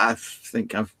I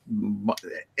think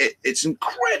it's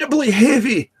incredibly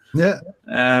heavy. Yeah.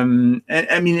 I mean,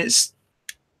 it's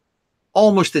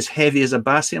almost as heavy as a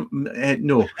Basium.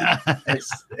 No,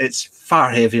 it's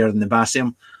far heavier than the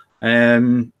Basium.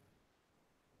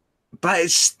 but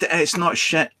it's not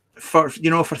shit for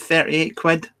for 38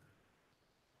 quid.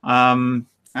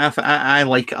 I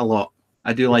like it a lot.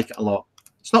 I do like it a lot.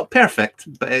 It's not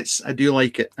perfect, but I do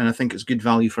like it, and I think it's good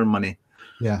value for money.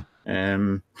 Yeah.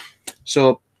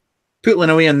 So putting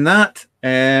away on that.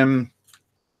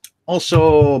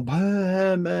 Also,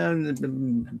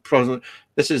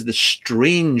 this is the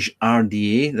Strange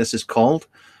RDA. This is called.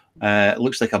 It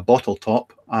looks like a bottle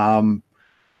top.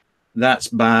 That's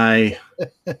by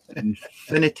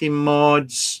Affinity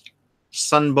Mods,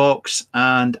 Sunbox,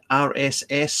 and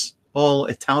RSS, all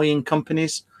Italian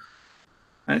companies.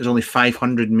 And it's only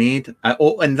 500 made.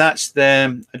 And that's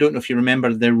the, I don't know if you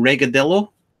remember the Regadillo.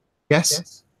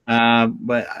 Yes.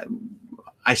 But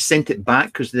I sent it back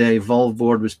because the Evolve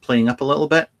board was playing up a little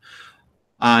bit.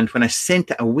 And when I sent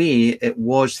it away, it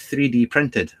was 3D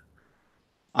printed.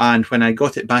 And when I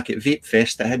got it back at Vape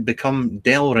Fest, it had become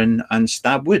Delrin and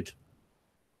Stab Wood.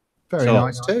 Very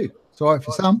nice too. It's all right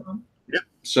for some. Yep.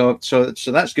 So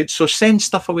that's good. So send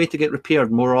stuff away to get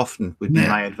repaired more often would be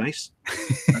my advice.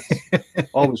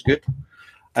 That's always good.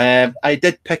 I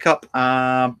did pick up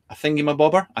a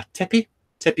thingy-mabobber, a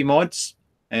Tippy Mods,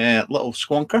 little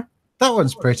squonker. That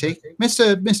one's pretty.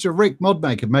 Mr. Rick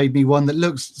Modmaker made me one that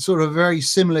looks sort of very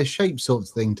similar shape sort of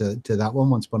thing to that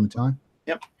one once upon a time.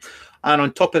 Yep. And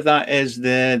on top of that is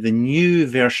the new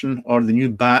version or the new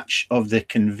batch of the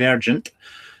Convergent,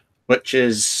 which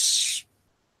is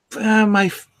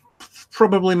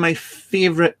probably my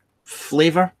favorite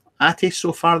flavor ATI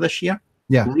so far this year.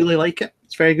 Yeah. Really like it.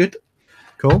 It's very good.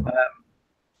 Cool.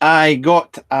 I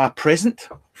got a present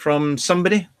from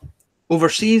somebody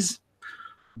overseas.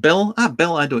 Bill, I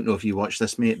don't know if you watch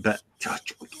this, mate, but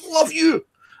love you.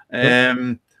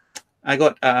 I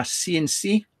got a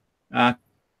CNC,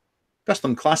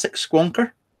 custom classic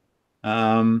squonker,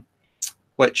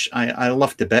 which I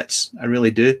love to bits. I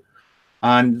really do.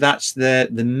 And that's the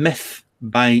Myth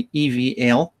by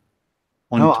EVL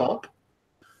on top,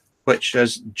 which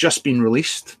has just been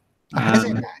released. Has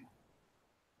it now?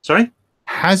 Sorry?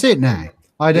 Has it now?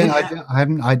 I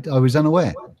was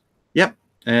unaware. Yep.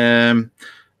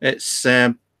 It's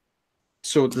so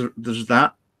there's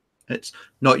that. It's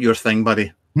not your thing,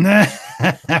 buddy. Hey,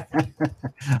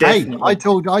 I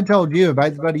told you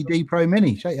about the bloody D Pro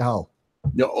Mini. Shut your hole.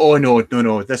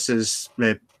 No. This is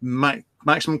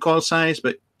maximum coil size,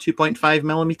 but 2.5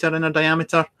 millimeter in a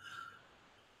diameter.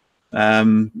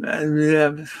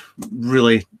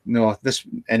 Really, no. This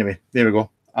anyway. There we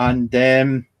go. And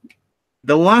the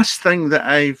last thing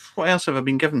that what else have I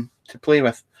been given to play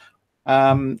with?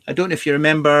 I don't know if you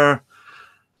remember,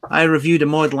 I reviewed a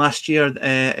mod last year.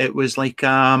 It was like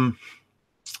a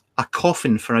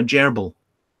coffin for a gerbil.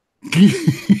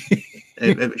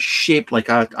 it was shaped like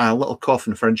a little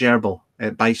coffin for a gerbil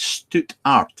by Stut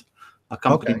Art, a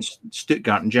company in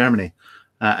Stuttgart in Germany.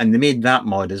 And they made that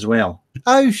mod as well.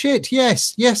 Oh, shit.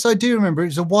 Yes, I do remember.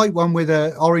 It's a white one with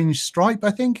an orange stripe,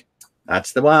 I think.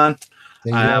 That's the one.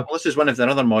 Well, this is one of their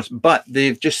other mods, but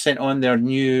they've just sent on their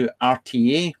new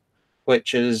RTA,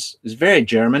 which is very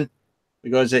German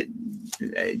because it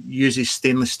uses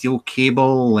stainless steel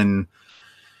cable and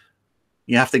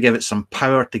you have to give it some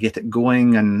power to get it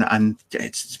going, and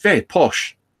it's very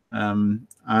posh. And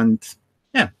yeah,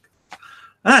 and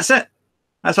that's it.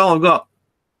 That's all I've got.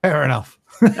 Fair enough.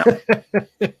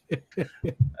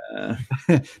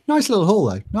 Nice little haul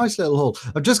though. Nice little haul.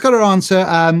 I've just got an answer.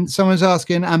 Someone's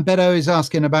asking, and Beto is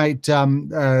asking about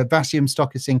Vasium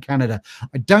stockists in Canada.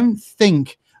 I don't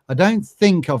think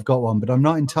I've got one, but I'm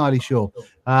not entirely sure.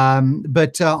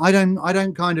 But I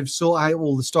don't kind of sort out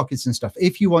all the stockists and stuff.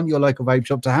 If you want your local vape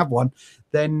shop to have one,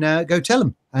 then go tell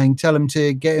them and tell them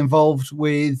to get involved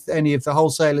with any of the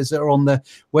wholesalers that are on the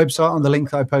website on the link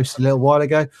that I posted a little while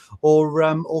ago,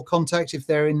 or contact, if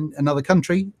they're in another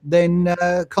country, then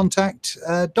contact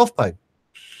Dovpo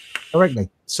directly.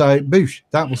 So boosh,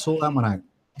 that will sort that one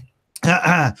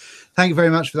out. Thank you very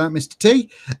much for that, Mr. T.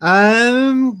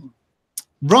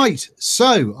 Right,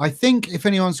 so I think if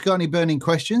anyone's got any burning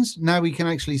questions, now we can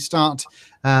actually start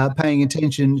paying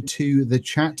attention to the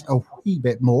chat a wee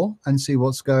bit more and see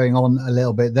what's going on a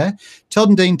little bit there. Todd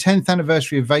and Dean, 10th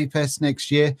anniversary of Vapefest next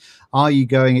year. Are you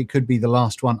going? It could be the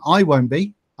last one. I won't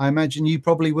be. I imagine you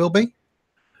probably will be.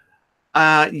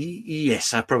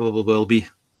 Yes, I probably will be.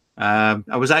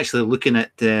 I was actually looking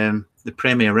at the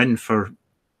Premier Inn for,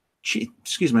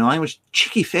 excuse my language,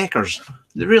 cheeky feckers.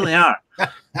 They really are.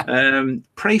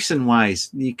 Pricing wise,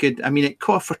 you could, I mean, it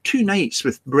cost for 2 nights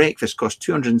with breakfast cost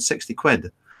 260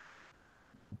 quid.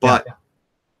 But yeah.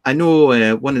 I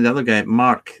know one of the other guy,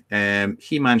 Mark,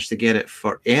 he managed to get it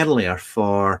for earlier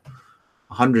for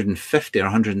 150 or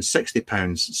 160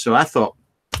 pounds. So I thought,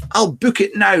 I'll book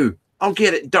it now. I'll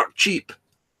get it dirt cheap.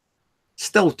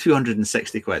 Still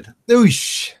 260 quid.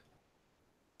 Oosh.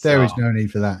 There is So, no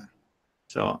need for that.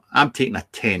 So I'm taking a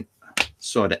tent.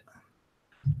 Sod it.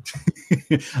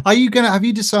 Are you gonna? Have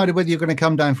you decided whether you're going to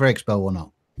come down for Expo or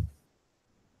not?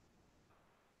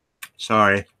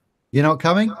 Sorry, you're not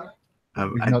coming.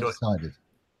 I've not decided.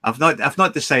 I've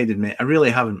not decided, mate. I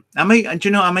really haven't. I might. Do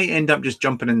you know? I might end up just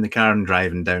jumping in the car and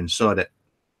driving down. Sod it.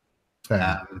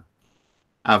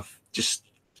 I've just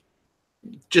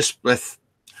with.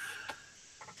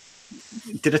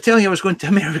 Did I tell you I was going to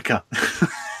America?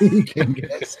 You can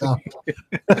get stuff.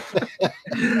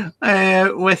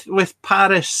 With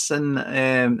Paris and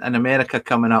America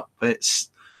coming up, it's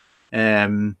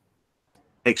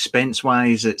expense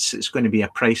wise, it's going to be a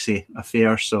pricey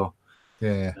affair. So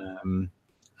yeah,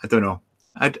 I don't know.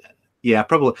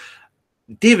 Probably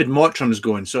David Mottram's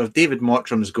going. So if David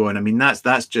Mottram's going, I mean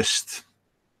that's just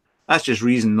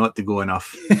reason not to go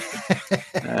enough.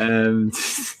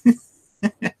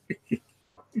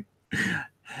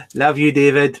 Love you,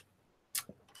 David.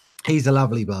 He's a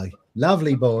lovely boy.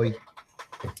 Lovely boy.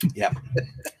 Yeah.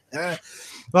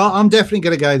 Well, I'm definitely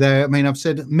going to go there. I mean, I've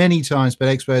said many times, but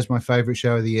Expo is my favorite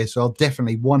show of the year. So I'll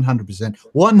definitely 100%,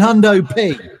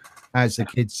 100p, as the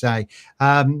kids say,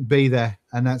 be there.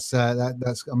 And that's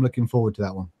I'm looking forward to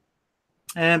that one.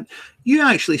 You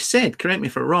actually said, correct me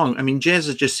if I'm wrong, I mean, Jez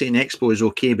is just saying Expo is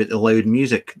okay, but the loud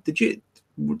music. The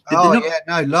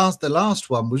last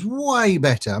one was way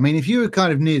better. I mean, if you were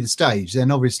kind of near the stage, then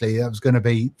obviously that was going to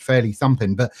be fairly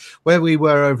thumping. But where we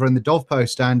were over in the Dovpo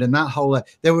stand and that whole,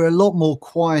 there were a lot more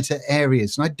quieter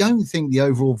areas. And I don't think the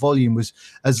overall volume was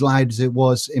as loud as it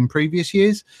was in previous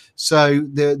years. So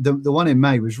the one in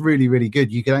May was really, really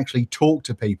good. You could actually talk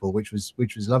to people, which was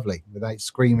lovely without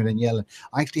screaming and yelling.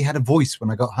 I actually had a voice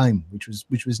when I got home, which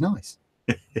was nice.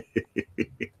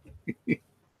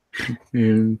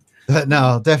 But no,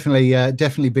 I'll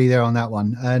definitely be there on that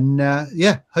one. And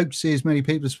hope to see as many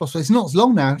people as possible. It's not as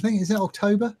long now. I think, is it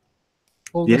October?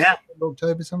 August,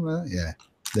 October, something like that.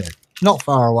 Yeah. Not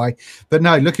far away. But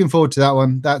no, looking forward to that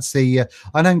one. That's the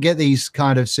I don't get these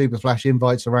kind of super flash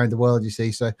invites around the world, you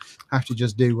see, so I have to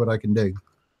just do what I can do.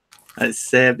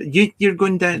 It's you're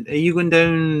going down. Are you going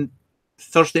down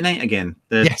Thursday night again?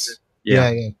 Yes.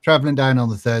 Yeah. Traveling down on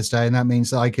the Thursday, and that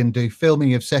means that I can do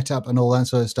filming of setup and all that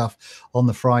sort of stuff on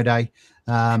the Friday,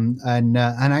 and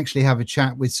actually have a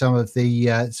chat with some of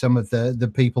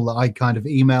the people that I kind of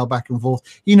email back and forth.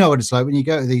 You know what it's like when you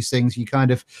go to these things. You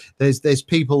kind of there's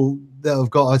people that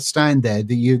have got a stand there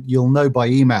that you'll know by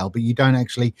email, but you don't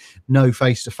actually know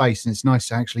face to face, and it's nice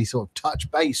to actually sort of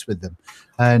touch base with them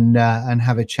and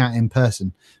have a chat in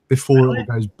person before it all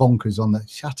goes bonkers on the.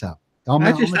 Shut up.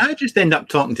 I just end up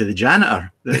talking to the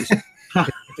janitor.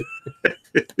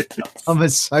 I'm a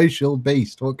social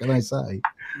beast. What can I say?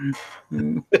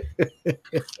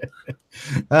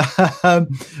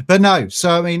 But no.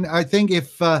 So I mean, I think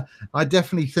I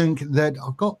definitely think that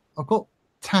I've got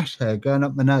tash hair going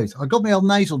up my nose. I got my old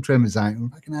nasal trimmers out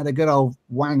and I had a good old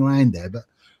wang around there, but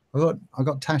I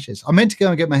got tashes. I meant to go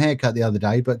and get my hair cut the other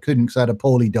day, but couldn't because I had a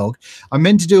poorly dog. I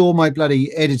meant to do all my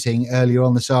bloody editing earlier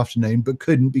on this afternoon, but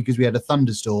couldn't because we had a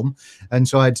thunderstorm, and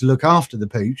so I had to look after the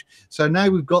pooch. So now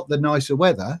we've got the nicer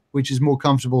weather, which is more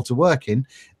comfortable to work in.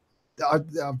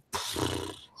 I've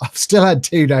still had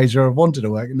 2 days where I've wanted to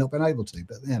work and not been able to,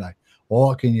 but you know,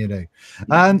 what can you do?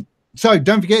 So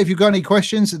don't forget, if you've got any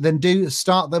questions, then do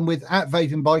start them with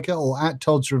 @VapingBiker or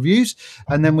 @Todd's Reviews,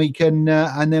 and then we can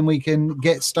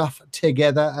get stuff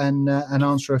together and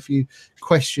answer a few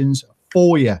questions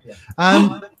for you.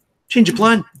 Change your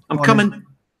plan. I'm coming.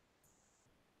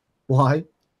 Why?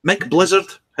 Mick Blizzard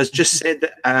has just said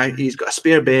that he's got a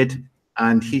spare bed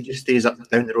and he just stays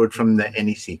down the road from the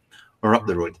NEC or up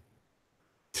the road.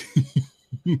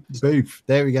 Boof.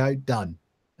 There we go. Done.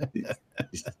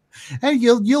 Hey,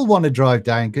 you'll want to drive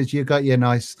down because you've got your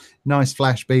nice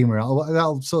flash Beamer.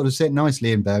 That'll sort of sit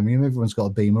nicely in Birmingham. Everyone's got a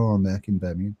Beamer or a Merc in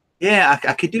Birmingham. Yeah,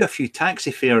 I could do a few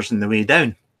taxi fares on the way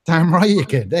down. Damn right you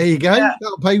could. There you go. Yeah.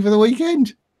 That'll pay for the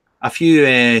weekend. A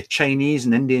few Chinese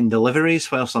and Indian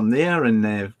deliveries whilst I'm there,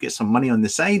 and get some money on the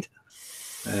side.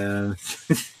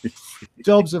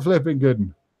 Jobs are flipping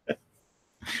good.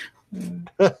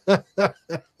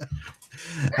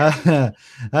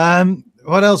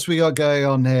 What else we got going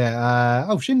on here?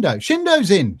 Shindo.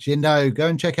 Shindo's in. Shindo, go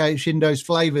and check out Shindo's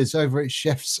flavors over at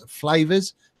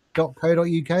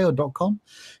chefsflavors.co.uk or .com.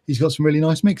 He's got some really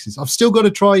nice mixes. I've still got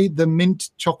to try the mint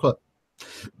chocolate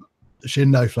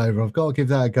Shindo flavor. I've got to give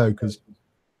that a go because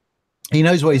he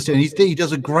knows what he's doing. He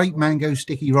does a great mango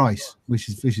sticky rice, which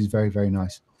is very, very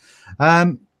nice.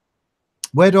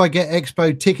 Where do I get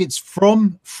Expo tickets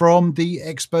from? From the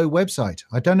Expo website.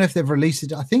 I don't know if they've released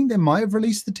it. I think they might have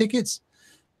released the tickets.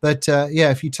 But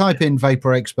yeah, if you type in Vapor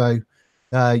Expo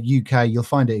UK, you'll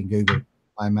find it in Google,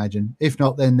 I imagine. If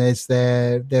not, then there's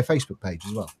their Facebook page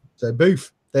as well. So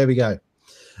boof, there we go.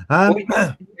 Are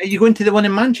you going to the one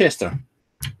in Manchester?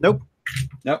 Nope.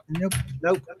 Nope. Nope.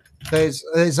 Nope. There's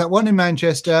that one in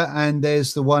Manchester, and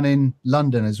there's the one in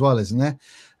London as well, isn't there?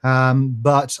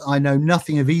 But I know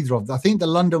nothing of either of them. I think the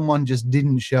London one just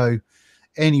didn't show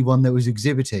anyone that was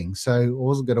exhibiting, so I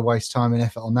wasn't going to waste time and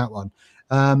effort on that one.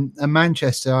 And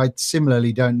Manchester, I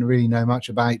similarly don't really know much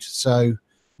about, so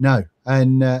no.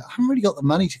 And I haven't really got the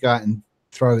money to go out and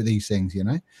throw at these things, you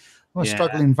know. I'm a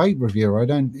struggling vape reviewer. I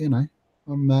don't, you know,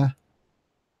 I'm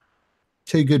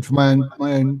too good for my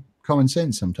own common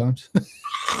sense sometimes.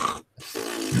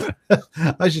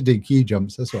 I should do queue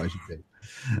jumps. That's what I should do.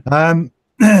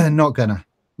 Not gonna.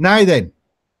 Now then.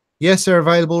 Yes, they're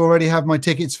available. Already have my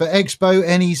tickets for Expo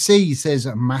NEC, says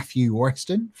Matthew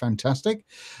Weston. Fantastic.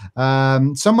 I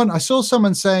saw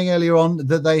someone saying earlier on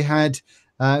that they had,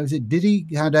 had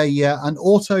an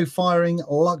auto firing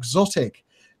Luxottic.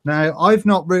 Now I've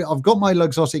got my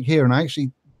Luxottic here, and I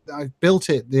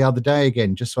built it the other day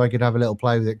again just so I could have a little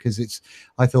play with it, because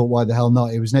I thought, why the hell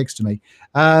not? It was next to me.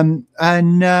 Yeah,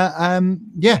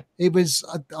 it was,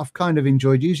 I've kind of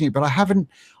enjoyed using it, but I haven't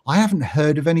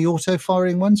heard of any auto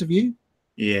firing ones. Have you?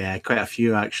 Yeah, quite a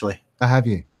few actually. Have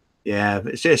you? Yeah,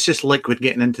 but it's just liquid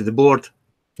getting into the board.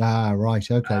 Ah,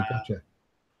 right. Okay, gotcha.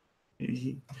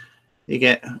 You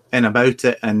get in about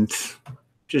it and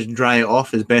just dry it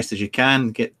off as best as you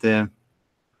can. If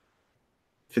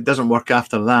it doesn't work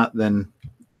after that, then...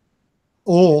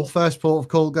 Or first port of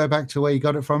call, go back to where you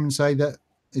got it from and say that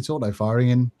it's auto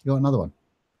firing and you got another one.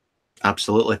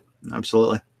 Absolutely. It's,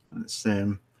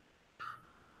 there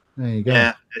you go.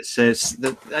 Yeah,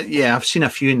 yeah, I've seen a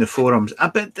few in the forums.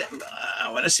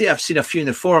 When I say I've seen a few in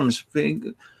the forums,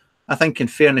 I think in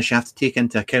fairness, you have to take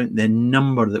into account the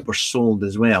number that were sold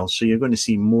as well. So you're going to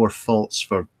see more faults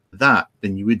for that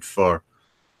than you would for,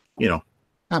 you know,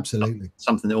 absolutely,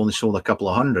 something that only sold a couple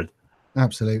of hundred.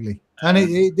 Absolutely. And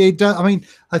it does. I mean,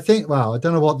 I think, well, I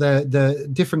don't know what the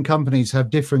different companies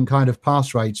have different kind of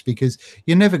pass rates, because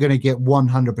you're never going to get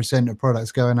 100% of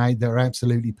products going out that are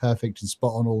absolutely perfect and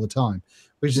spot on all the time,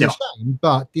 which is a shame.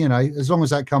 But, you know, as long as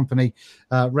that company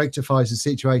rectifies the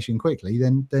situation quickly,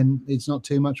 then it's not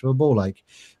too much of a ball ache.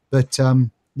 But no,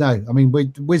 I mean,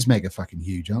 Wismeg are fucking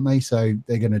huge, aren't they? So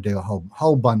they're going to do a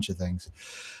whole bunch of things.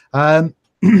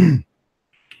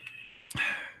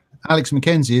 Alex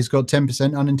McKenzie has got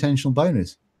 10% unintentional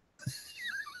bonus.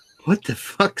 What the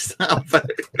fuck's that about?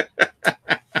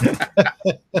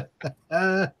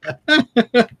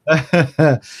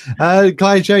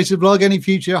 Clyde Chaser blog, any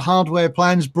future hardware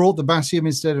plans? Brought the Basium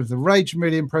instead of the Rage. I'm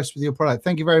really impressed with your product.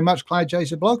 Thank you very much, Clyde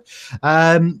Chaser blog.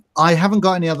 I haven't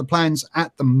got any other plans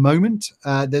at the moment.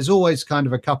 There's always kind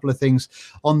of a couple of things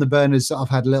on the burners that I've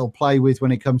had a little play with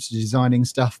when it comes to designing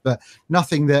stuff, but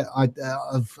nothing that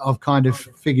I've kind of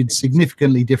figured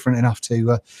significantly different enough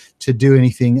to do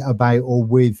anything about or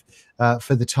with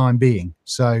for the time being.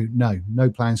 So no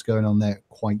plans going on there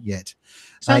quite yet.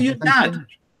 Is that your dad?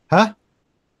 Huh?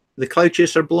 The Cloud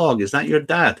Chaser blog, is that your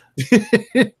dad?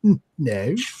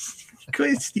 No.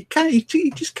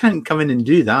 He just can't come in and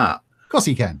do that. Of course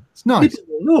he can. It's nice.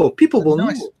 People will know.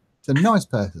 It's a nice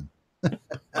person.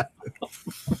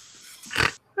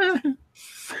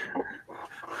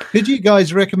 Could you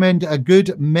guys recommend a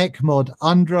good mech mod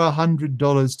under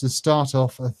 $100 to start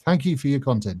off? Thank you for your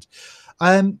content.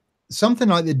 Something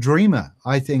like the Dreamer,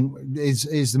 I think,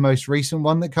 is the most recent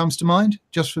one that comes to mind,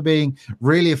 just for being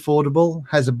really affordable,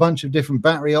 has a bunch of different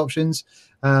battery options,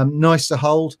 nice to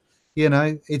hold. You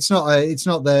know, it's not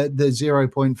the 0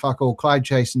 point fuck all cloud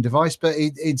chasing device, but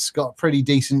it's got pretty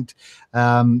decent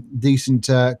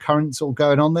currents all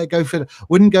going on there.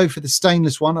 Wouldn't go for the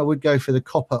stainless one. I would go for the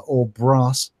copper or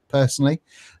brass personally,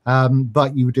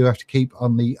 but you do have to keep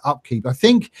on the upkeep. I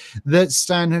think that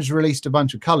Stan has released a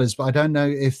bunch of colors, but I don't know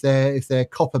if they're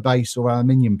copper based or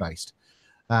aluminium based.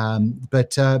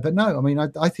 But no, I mean,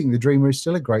 I think the Dreamer is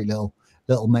still a great little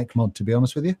mech mod, to be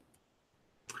honest with you.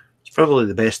 It's probably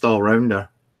the best all-rounder.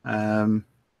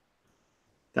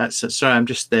 That's it. Sorry, I'm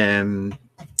just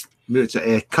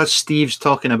because Steve's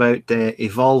talking about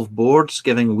Evolve boards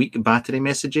giving weak battery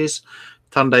messages.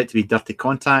 Turned out to be dirty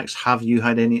contacts. Have you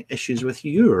had any issues with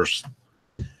yours?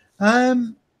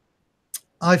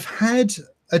 I've had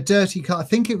a dirty I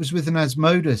think it was with an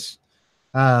Asmodus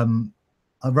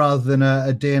rather than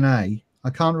a DNA. I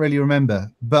can't really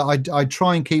remember, but I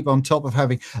try and keep on top of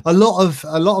having a lot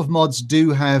of mods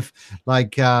do have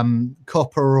like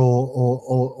copper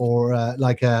or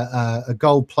like a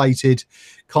gold plated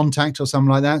contact or something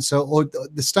like that. So or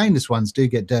the stainless ones do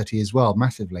get dirty as well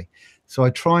massively. So I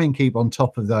try and keep on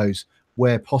top of those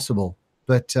where possible.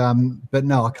 But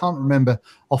no, I can't remember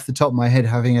off the top of my head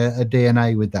having a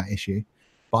DNA with that issue.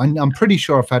 But I'm pretty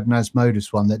sure I've had an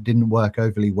Asmodus one that didn't work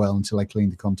overly well until I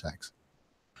cleaned the contacts.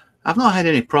 I've not had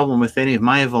any problem with any of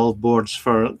my Evolve boards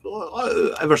for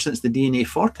ever since the DNA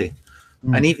 40.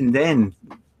 And even then,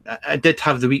 I did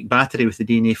have the weak battery with the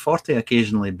DNA 40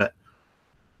 occasionally, but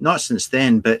not since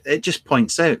then. But it just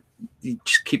points out, you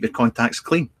just keep your contacts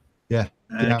clean. Yeah,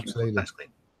 absolutely. Clean.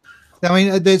 I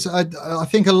mean, I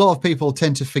think a lot of people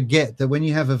tend to forget that when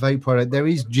you have a vape product, there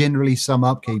is generally some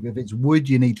upkeep. If it's wood,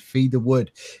 you need to feed the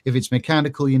wood. If it's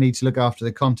mechanical, you need to look after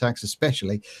the contacts,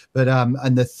 especially. But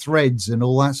and the threads and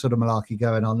all that sort of malarkey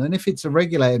going on. And if it's a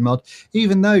regulated mod,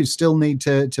 even those still need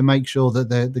to make sure that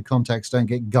the contacts don't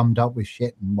get gummed up with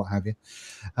shit and what have you.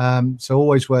 So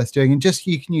always worth doing. And just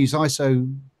you can use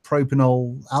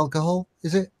isopropanol alcohol,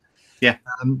 is it? Yeah,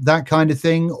 that kind of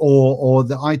thing, or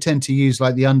I tend to use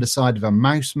like the underside of a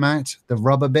mouse mat, the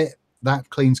rubber bit that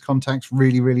cleans contacts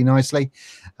really, really nicely.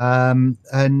 Yeah,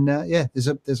 there's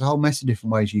a whole mess of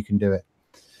different ways you can do it.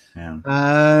 Yeah.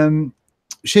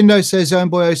 Shindo says Own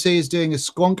Boy OC is doing a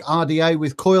squonk RDA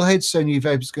with coil heads, so new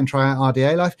vapors can try out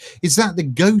RDA life. Is that the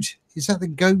goat? Is that the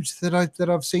goat that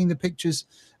I've seen the pictures?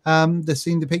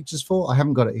 For? I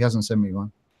haven't got it. He hasn't sent me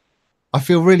one. I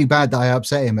feel really bad that I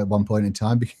upset him at one point in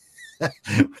time because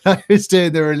when I was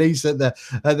doing the release at the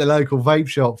local vape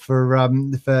shop for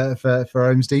Ohm's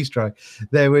Distro,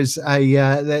 there was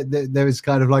there was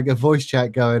kind of like a voice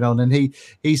chat going on, and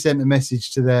he sent a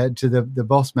message to the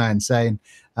boss man saying,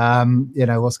 you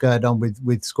know, what's going on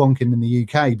with squonking in the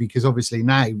UK, because obviously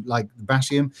now like the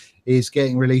Basium is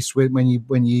getting released when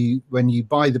you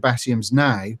buy the Basiums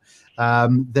now.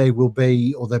 They will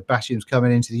be, or the Basiums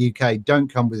coming into the UK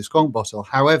don't come with a squonk bottle.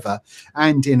 However,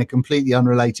 and in a completely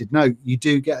unrelated note, you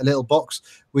do get a little box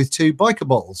with 2 biker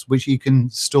bottles, which you can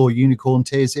store unicorn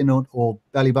tears in or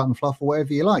belly button fluff or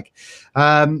whatever you like.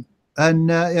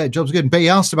 Yeah, job's good. But he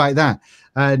asked about that,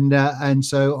 and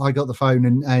so I got the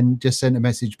phone and just sent a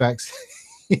message back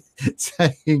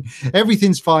saying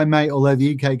everything's fine, mate. Although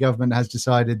the UK government has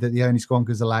decided that the only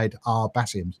squonkers allowed are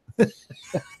Basiums.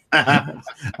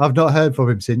 I've not heard from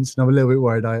him since, and I'm a little bit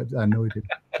worried I annoyed him.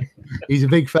 He's a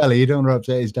big fella. You don't want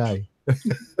to upset his day.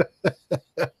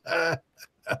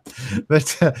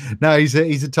 But no,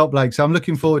 he's a top bloke. So I'm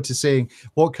looking forward to seeing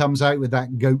what comes out with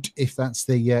that goat, if that's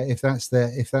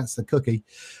the cookie.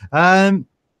 Addy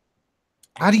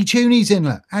Tooney's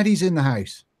in. Addy's in the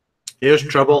house. Here's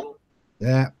trouble.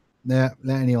 Yeah, let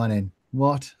anyone in.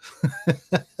 What?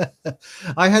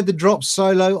 I had the drop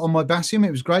solo on my Basium.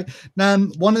 It was great. Now,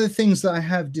 one of the things that I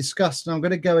have discussed, and I'm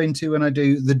going to go into when I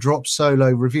do the drop solo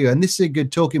review, and this is a good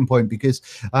talking point because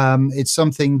it's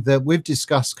something that we've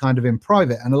discussed kind of in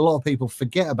private and a lot of people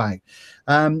forget about.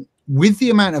 With the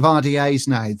amount of RDAs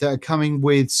now that are coming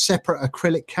with separate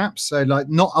acrylic caps, so like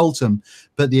not Ultim,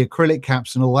 but the acrylic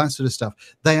caps and all that sort of stuff,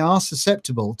 they are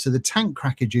susceptible to the tank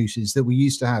cracker juices that we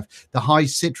used to have, the high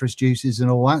citrus juices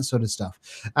and all that sort of stuff.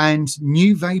 And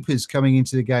new vapors coming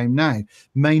into the game now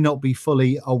may not be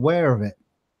fully aware of it.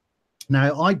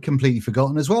 Now, I'd completely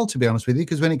forgotten as well, to be honest with you,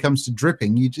 because when it comes to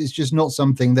dripping, it's just not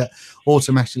something that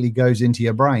automatically goes into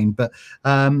your brain. But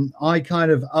I kind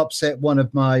of upset one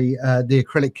of my the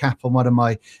acrylic cap on one of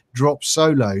my drop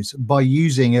solos by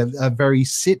using a very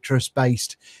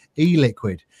citrus-based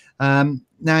e-liquid. Now,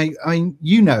 I mean,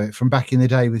 you know it from back in the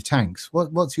day with tanks.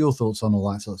 What's your thoughts on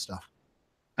all that sort of stuff?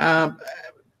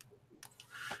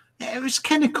 It was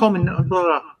kind of common.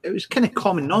 It was kind of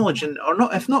common knowledge, and or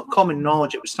not. If not common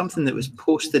knowledge, it was something that was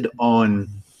posted on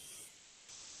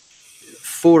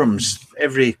forums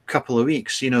every couple of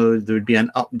weeks. You know, there would be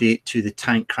an update to the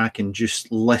tank cracking juice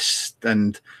list,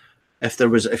 and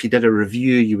if you did a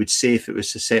review, you would say if it was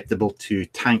susceptible to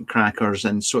tank crackers,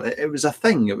 and so it was a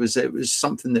thing. It was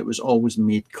something that was always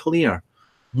made clear.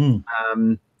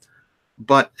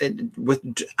 But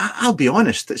I'll be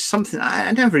honest, it's something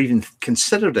I never even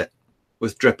considered it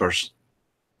with drippers,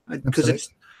 because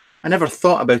I never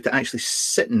thought about it actually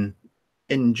sitting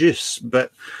in juice.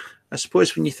 But I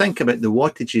suppose when you think about the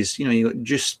wattages, you know, you got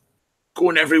juice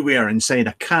going everywhere inside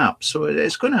a cap, so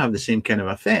it's going to have the same kind of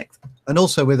effect. And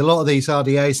also with a lot of these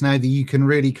RDAs now that you can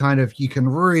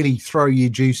really throw your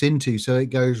juice into, so it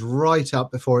goes right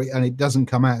up before it, and it doesn't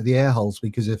come out of the air holes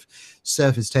because of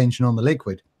surface tension on the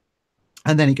liquid.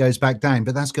 and then it goes back down,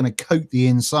 but that's going to coat the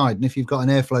inside. And if you've got an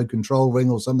airflow control ring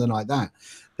or something like that,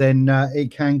 then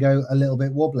it can go a little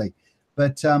bit wobbly.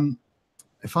 But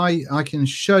if I can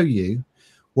show you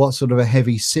what sort of a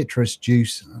heavy citrus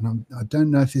juice, and I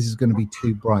don't know if this is going to be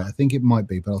too bright. I think it might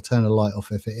be, but I'll turn the light off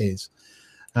if it is.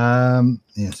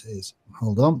 Yes, it is.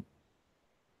 Hold on.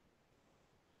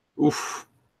 Oof.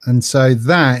 And so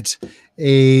that's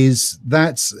the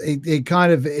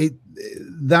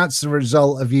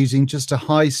result of using just a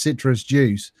high citrus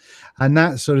juice, and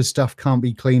that sort of stuff can't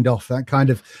be cleaned off. That kind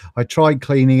of, I tried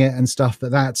cleaning it and stuff,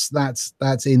 but that's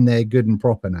in there good and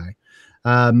proper now.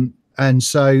 And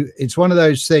so it's one of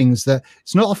those things that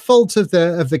it's not a fault of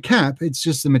the cap. It's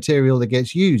just the material that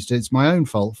gets used. It's my own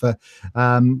fault for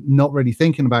not really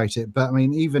thinking about it. But I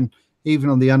mean, even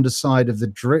on the underside of the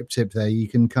drip tip there, you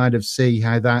can kind of see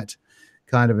how that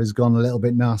kind of has gone a little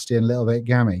bit nasty and a little bit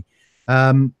gammy.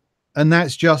 And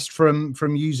that's just from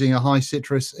using a high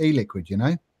citrus e-liquid, you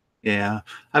know? Yeah.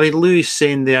 I mean, Louis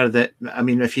saying there that, I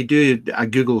mean, if you do a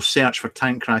Google search for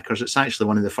tank crackers, it's actually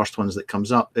one of the first ones that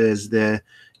comes up is the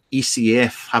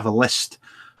ECF have a list.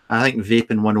 I think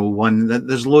Vaping 101,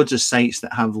 there's loads of sites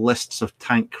that have lists of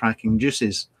tank cracking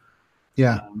juices.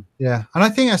 Yeah, yeah. And I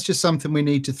think that's just something we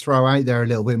need to throw out there a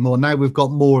little bit more. Now we've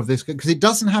got more of this, because it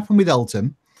doesn't happen with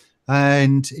Ultim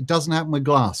and it doesn't happen with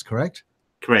glass, correct?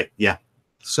 Correct, yeah.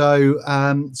 So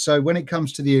so when it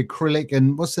comes to the acrylic,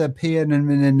 and what's the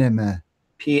PMMA?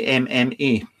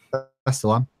 PMMA. That's the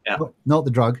one. Yeah. Not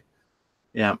the drug.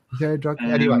 Yeah. Is there a drug?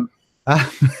 Anyway.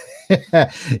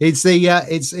 It's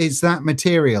that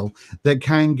material that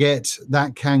can get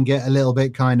a little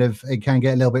bit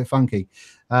funky.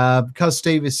 Because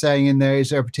Steve is saying in there, is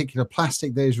there a particular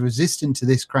plastic that is resistant to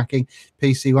this cracking,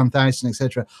 PC 1000,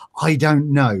 etc.? I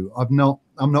don't know. I'm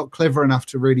not clever enough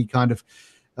to really kind of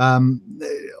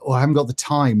or I haven't got the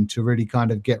time to really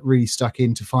kind of get really stuck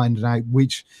into finding out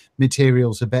which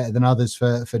materials are better than others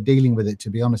for dealing with it, to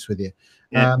be honest with you.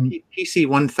 Yeah, PC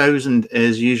 1000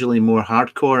 is usually more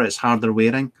hardcore. It's harder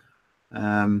wearing.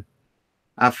 What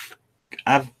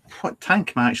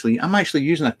tank am I actually? I'm actually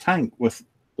using a tank with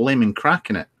lemon crack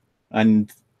in it,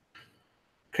 and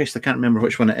Christ, I can't remember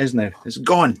which one it is now. It's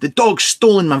gone. The dog's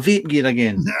stolen my vape gear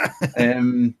again.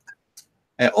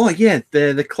 Oh yeah,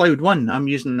 the Cloud one. I'm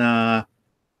using. I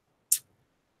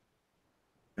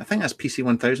think that's PC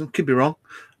 1000. Could be wrong,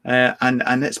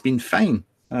 and it's been fine.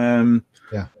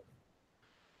 Yeah.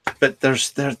 But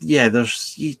there's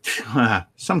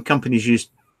some companies use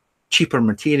cheaper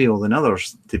material than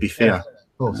others, to be fair. Yeah,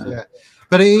 of course, yeah.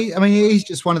 But I mean, it is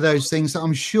just one of those things that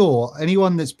I'm sure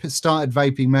anyone that's started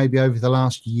vaping maybe over the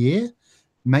last year,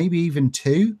 maybe even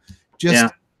two,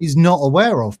 just is not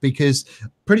aware of, because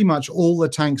pretty much all the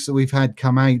tanks that we've had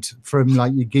come out from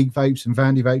like your Geek Vapes and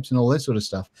Vandy Vapes and all this sort of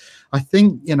stuff, I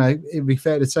think, you know, it'd be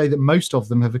fair to say that most of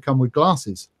them have come with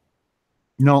glasses.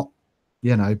 Not,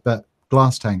 you know, but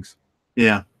glass tanks.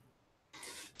 Yeah.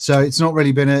 So it's not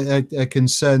really been a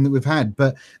concern that we've had.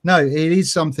 But no, it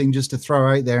is something just to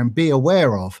throw out there and be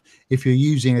aware of if you're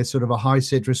using a sort of a high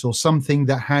citrus or something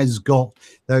that has got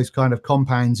those kind of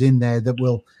compounds in there that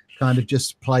will kind of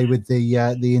just play with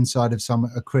the inside of some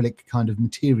acrylic kind of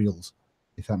materials,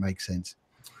 if that makes sense.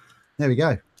 There we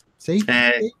go. See?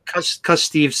 Because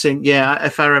Steve's saying, yeah,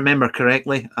 if I remember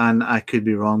correctly, and I could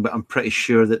be wrong, but I'm pretty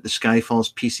sure that the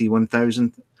Skyfall's PC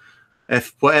 1000,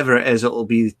 if whatever it is, it'll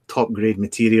be top grade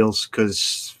materials,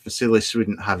 because Vasilis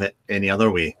wouldn't have it any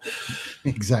other way.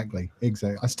 Exactly. I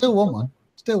still want one.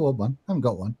 I haven't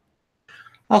got one.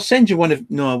 I'll send you one.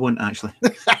 No, I won't actually.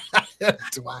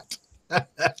 Twat.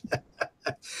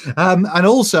 And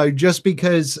also, just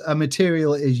because a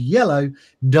material is yellow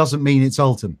doesn't mean it's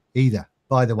Ultim either,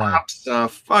 by the way.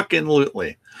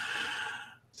 Absolutely.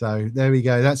 So there we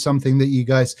go. That's something that you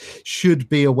guys should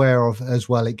be aware of as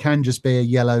well. It can just be a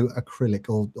yellow acrylic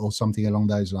or something along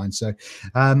those lines. So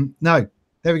no,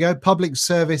 there we go. Public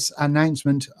service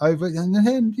announcement over.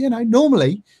 And you know,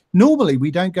 normally we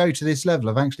don't go to this level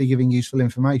of actually giving useful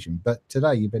information, but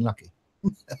today you've been lucky.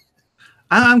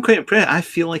 I'm quite impressed. I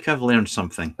feel like I've learned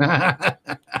something.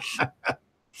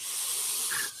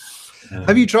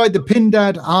 Have you tried the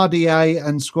Pindad RDA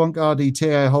and Squonk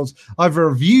RDTA holds? I've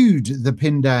reviewed the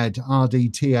Pindad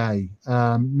RDTA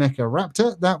Mecha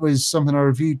Raptor. That was something I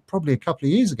reviewed probably a couple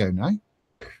of years ago now.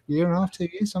 Year and a half, 2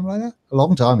 years, something like that. A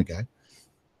long time ago.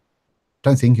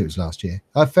 Don't think it was last year.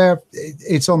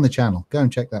 It's on the channel. Go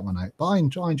and check that one out. But I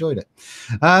enjoyed it.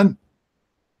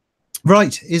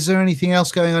 Right. Is there anything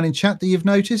else going on in chat that you've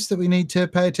noticed that we need to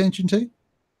pay attention to?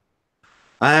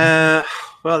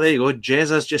 Well, there you go. Jez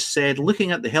has just said,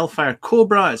 looking at the Hellfire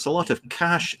Cobra, it's a lot of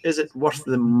cash. Is it worth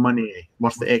the money?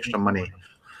 Worth the extra money?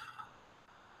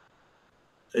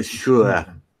 Sure.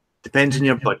 Depends on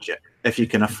your budget. If you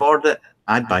can afford it,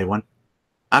 I'd buy one.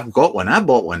 I've got one. I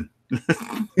bought one.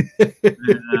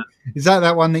 Is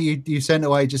that one that you sent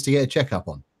away just to get a checkup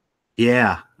on?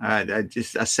 Yeah, I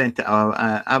sent it.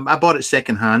 I bought it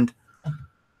secondhand,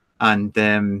 and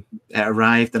it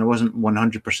arrived, and I wasn't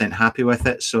 100% happy with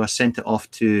it, so I sent it off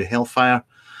to Hellfire,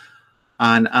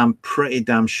 and I'm pretty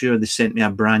damn sure they sent me a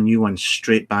brand new one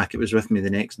straight back. It was with me the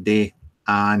next day,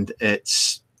 and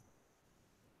it's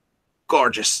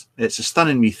gorgeous. It's a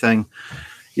stunning wee thing.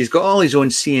 He's got all his own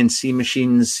CNC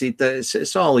machines.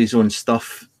 It's all his own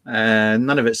stuff.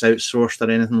 None of it's outsourced or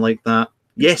anything like that.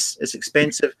 Yes, it's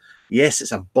expensive. Yes,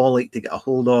 it's a bollock to get a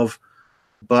hold of,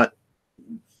 but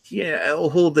yeah, it'll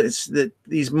hold.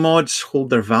 These mods hold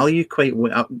their value quite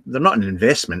well. They're not an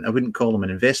investment. I wouldn't call them an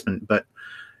investment, but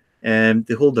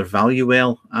they hold their value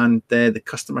well, and the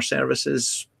customer service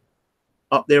is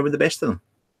up there with the best of them.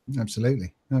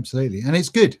 Absolutely, and it's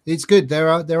good. It's good. There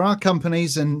are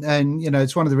companies, and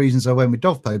it's one of the reasons I went with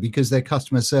Dovpo, because their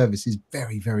customer service is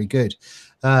very, very good.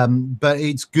 But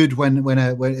it's good when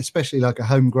especially like a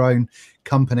homegrown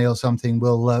company or something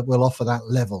will offer that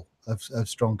level of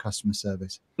strong customer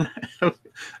service. I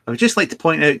would just like to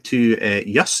point out to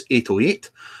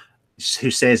Yus808,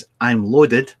 who says, "I'm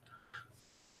loaded.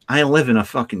 I live in a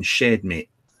fucking shed, mate."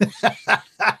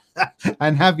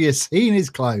 And have you seen his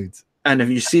clothes? And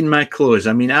have you seen my clothes?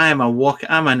 I mean, I am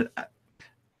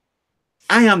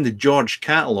the George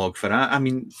catalogue for that. I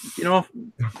mean,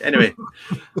 anyway.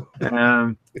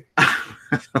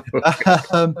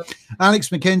 Alex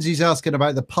McKenzie's asking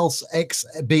about the Pulse X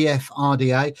BF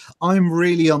RDA. I'm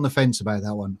really on the fence about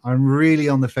that one. I'm really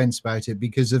on the fence about it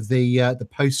because of the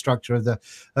post structure of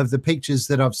the pictures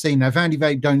that I've seen. Now, Vandy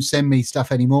Vape don't send me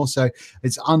stuff anymore, so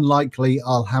it's unlikely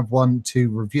I'll have one to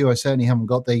review. I certainly haven't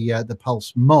got the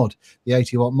Pulse mod, the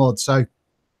 80-watt mod, so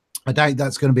I doubt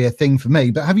that's going to be a thing for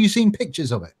me. But have you seen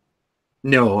pictures of it?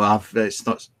 No, it's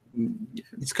not.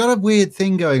 It's got a weird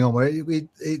thing going on where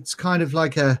it's kind of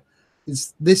like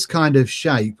it's this kind of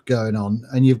shape going on,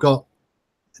 and you've got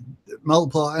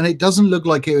multiple, and it doesn't look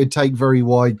like it would take very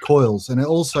wide coils, and it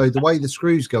also, the way the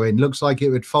screws go in, looks like it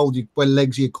would fold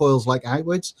legs your coils like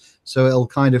outwards, so it'll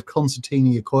kind of concertina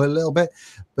your coil a little bit.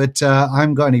 But I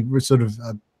haven't got any sort of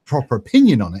proper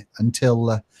opinion on it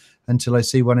until I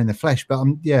see one in the flesh. But I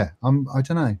don't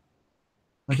know.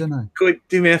 Go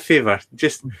do me a favor,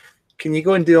 just. Can you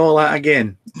go and do all that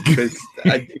again? Because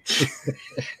that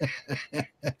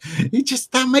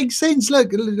makes sense.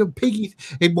 Look, a little piggy.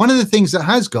 One of the things that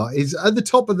has got is at the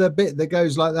top of the bit that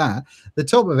goes like that. The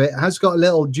top of it has got a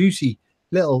little juicy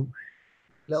little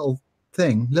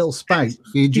thing, little spout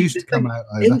for your juice to come out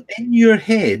over. In your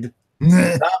head,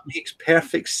 that makes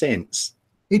perfect sense.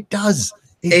 It does.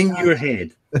 Your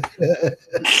head.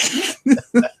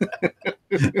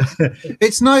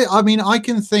 It's no. I mean, I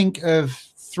can think of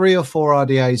 3 or 4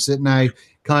 RDAs that now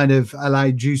kind of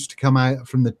allow juice to come out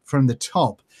from the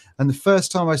top. And the first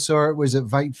time I saw it was at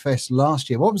Vape Fest last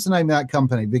year. What was the name of that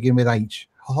company? Begin with H.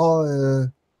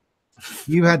 You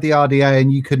had the RDA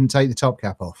and you couldn't take the top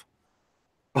cap off.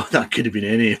 Oh, that could have been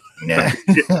any. Yeah.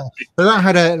 But that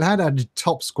had a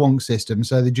top squonk system,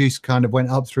 so the juice kind of went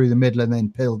up through the middle and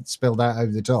then spilled out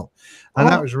over the top. And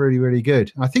that was really, really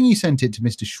good. I think you sent it to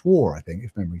Mr. Schwar, I think,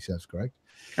 if memory serves correct.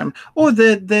 The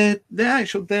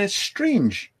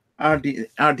strange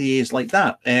RDAs like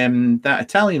that, that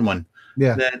Italian one.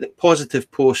 Yeah. The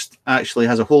positive post actually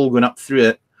has a hole going up through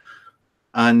it,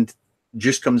 and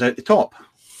juice comes out the top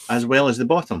as well as the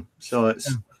bottom. So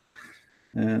it's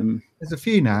there's a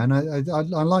few now, and I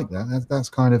like that.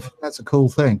 That's a cool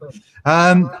thing.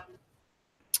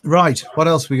 Right, what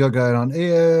else we got going on?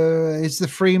 Is the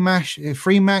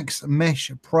Freemax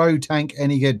Mesh Pro tank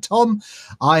any good? Tom,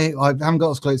 I haven't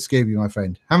got a Scooby, my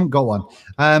friend. Haven't got one.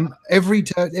 Every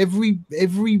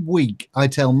week I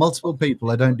tell multiple people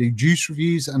I don't do juice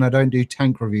reviews and I don't do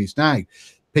tank reviews. Now,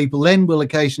 people then will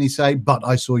occasionally say, but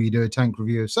I saw you do a tank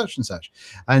review of such and such.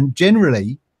 And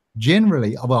generally,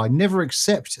 well, I never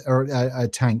accept a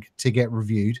tank to get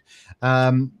reviewed,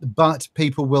 but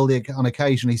people will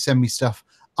occasionally send me stuff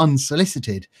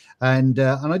unsolicited, and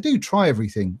I do try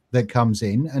everything that comes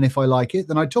in, and if I like it,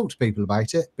 then I talk to people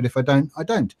about it, but if I don't, I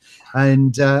don't.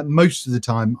 And most of the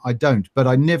time I don't, but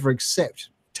I never accept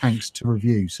tanks to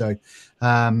review, so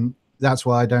that's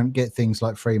why I don't get things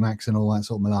like Freemax and all that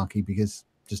sort of malarkey, because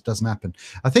it just doesn't happen.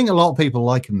 I think a lot of people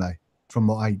like them though, from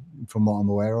what I'm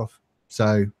aware of.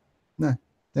 So no,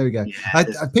 there we go. Yeah,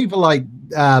 people like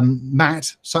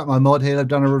Matt, Suck My Mod here, have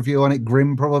done a review on it.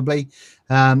 Grim probably.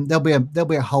 There'll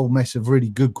be a whole mess of really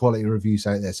good quality reviews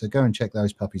out there. So go and check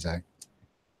those puppies out.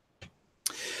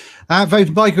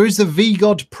 Vaping Biker, is the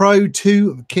VGod Pro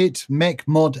 2 kit mech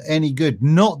mod any good?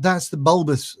 Not, that's the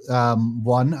bulbous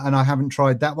one, and I haven't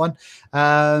tried that one.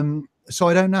 So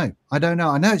I don't know. I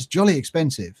know it's jolly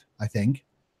expensive, I think.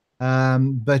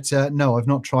 But no, I've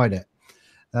not tried it.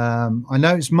 I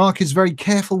know Mark is very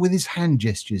careful with his hand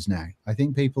gestures now. I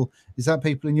think people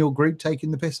in your group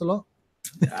taking the piss a lot?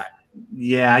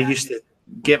 Yeah, I used to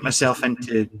get myself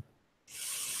into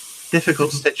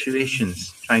difficult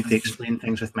situations trying to explain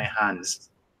things with my hands.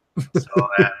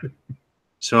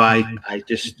 So I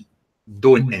just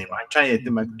don't anymore. I try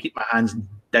to keep my hands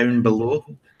down below.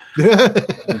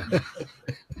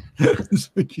 That's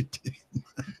what you do.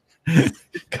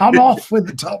 Come off with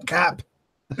the top cap.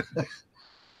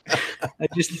 I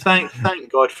just thank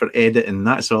God for editing.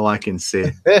 That's all I can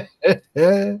say.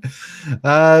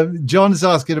 John's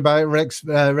asking about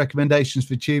recommendations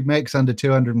for tube mechs under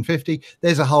 250.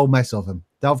 There's a whole mess of them.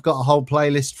 I've got a whole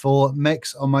playlist for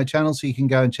mechs on my channel, so you can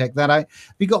go and check that out.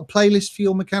 Have you got a playlist for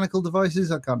your mechanical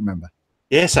devices? I can't remember.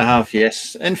 Yes, I have.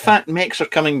 Yes, in fact, mechs are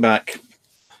coming back.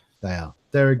 They are.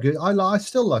 They're a good. I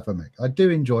still like a mech. I do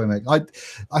enjoy a mech.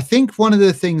 I think one of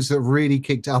the things that really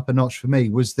kicked it up a notch for me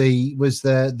was the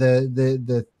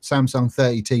Samsung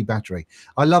 30T battery.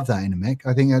 I love that in a mech.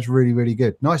 I think that's really, really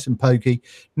good. Nice and pokey.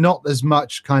 Not as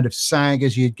much kind of sag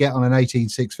as you'd get on an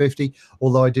 18650.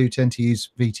 Although I do tend to use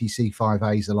VTC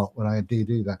 5As a lot when I do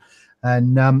that.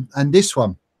 And this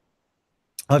one,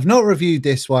 I've not reviewed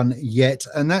this one yet,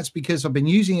 and that's because I've been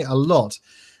using it a lot.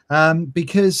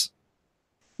 Because,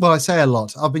 well, I say a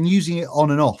lot. I've been using it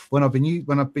on and off. When I've been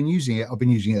using it, I've been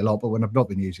using it a lot. But when I've not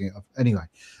been using it, anyway.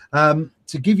 To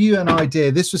give you an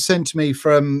idea, this was sent to me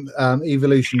from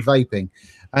Evolution Vaping,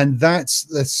 and that's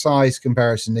the size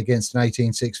comparison against an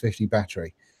 18650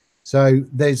 battery. So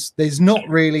there's not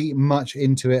really much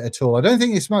into it at all. I don't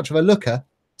think it's much of a looker,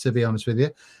 to be honest with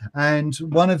you. And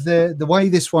one of the way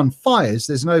this one fires,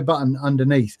 there's no button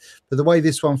underneath, but the way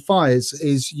this one fires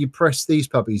is you press these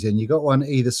puppies in. You got one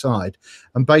either side,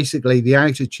 and basically the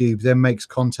outer tube then makes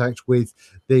contact with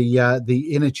the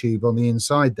inner tube on the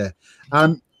inside there.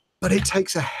 But it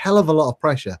takes a hell of a lot of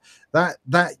pressure. That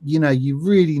you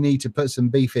really need to put some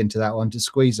beef into that one to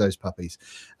squeeze those puppies.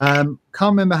 Can't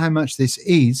remember how much this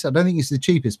is. I don't think it's the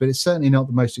cheapest, but it's certainly not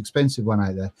the most expensive one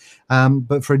out there.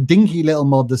 But for a dinky little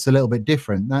mod that's a little bit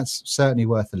different, that's certainly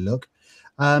worth a look.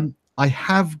 I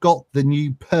have got the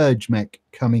new Purge mech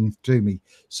coming to me,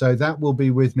 so that will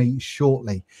be with me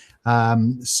shortly.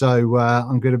 So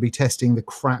I'm going to be testing the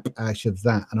crap out of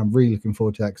that, and I'm really looking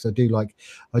forward to that because I do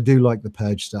like the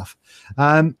Purge stuff.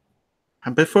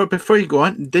 And before you go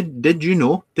on, did you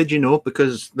know?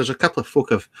 Because there's a couple of folk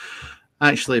have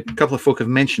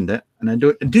mentioned it, and I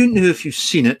don't know if you've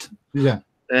seen it. Yeah.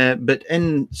 But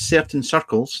in certain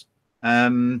circles, a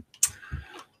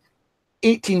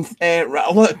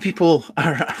lot of people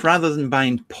are, rather than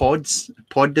buying pod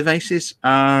devices,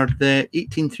 are the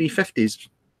 18350s.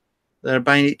 They're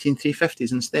buying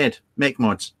 18350s instead, mech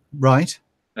mods. Right.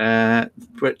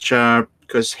 Which are,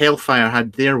 because Hellfire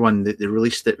had their one that they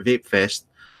released at Vape Fest.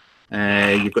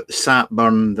 You've got the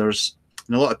Sapburn.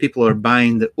 And a lot of people are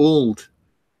buying the old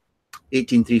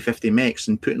 18350 mechs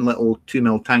and putting little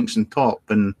 2mm tanks on top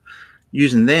and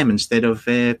using them instead of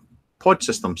pod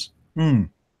systems. Don't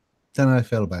know how I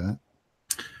feel about that.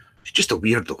 It's just a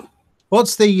weirdo.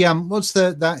 What's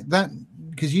that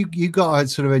because you got a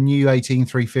sort of a new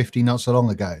 18350 not so long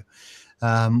ago.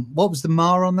 What was the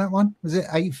MAR on that one? Was it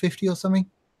 850 or something?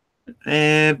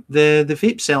 The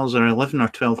vape cells are 11 or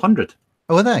 1200.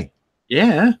 Oh, are they?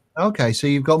 Yeah. Okay, so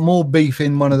you've got more beef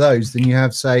in one of those than you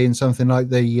have, say, in something like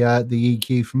the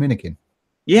EQ from Inikin.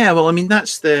 Yeah, well, I mean,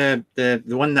 that's the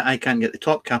one that I can't get the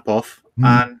top cap off,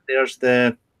 and there's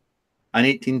an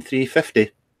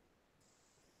 18350.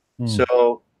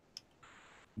 So,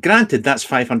 granted, that's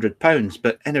 £500,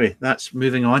 but anyway, that's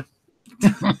moving on.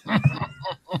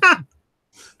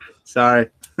 Sorry.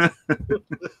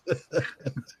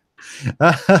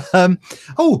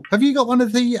 Oh, have you got one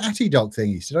of the Atty-Doc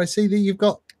thingies? Did I see that you've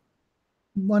got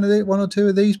one or two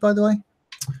of these, by the way?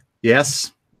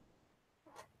 Yes.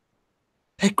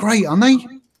 They're great, aren't they?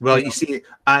 Well, you see,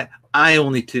 I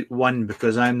only took one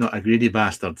because I'm not a greedy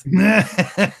bastard.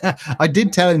 I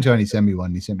did tell him to only send me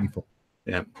one. He sent me 4.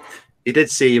 Yeah. He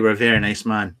did say you were a very nice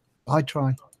man. I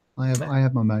try. I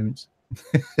have my moments.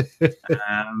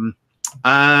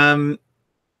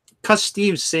 Cuz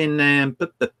Steve's saying,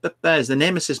 is the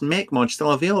Nemesis mech mod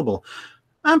still available?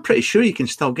 I'm pretty sure you can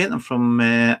still get them from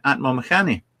Atmo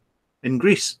Mechani in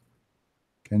Greece.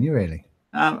 Can you really?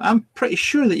 I'm pretty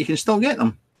sure that you can still get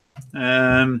them.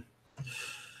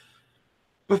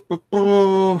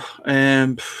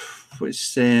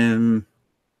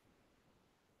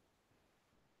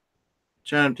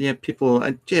 Yeah, people.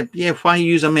 Yeah, why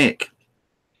use a Mac?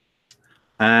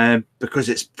 Because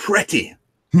it's pretty.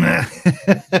 A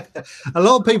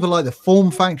lot of people like the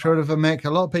form factor of a mech. A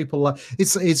lot of people like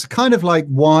it's kind of like,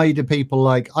 why do people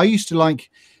like, I used to like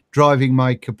driving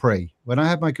my Capri. When I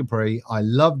had my Capri, I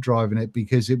loved driving it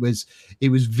because it was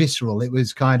visceral. It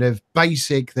was kind of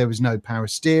basic. There was no power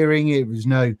steering. It was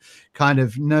no kind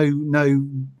of no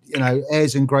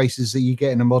airs and graces that you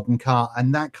get in a modern car,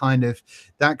 and that kind of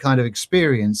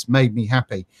experience made me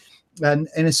happy. And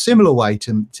in a similar way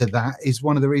to that is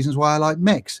one of the reasons why I like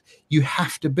mechs. You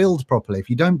have to build properly. If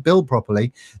you don't build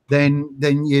properly, then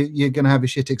you're going to have a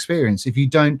shit experience. If you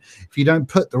don't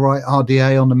put the right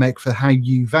RDA on the mech for how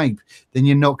you vape, then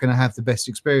you're not going to have the best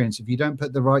experience. If you don't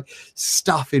put the right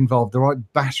stuff involved, the right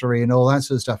battery and all that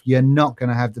sort of stuff, you're not going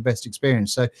to have the best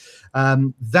experience. So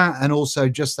that, and also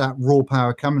just that raw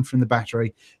power coming from the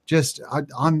battery,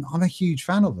 I'm a huge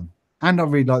fan of them, and I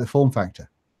really like the form factor.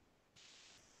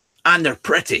 And they're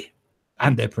pretty.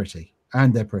 And they're pretty.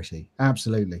 And they're pretty.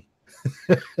 Absolutely.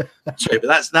 Sorry,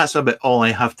 but that's about all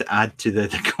I have to add to the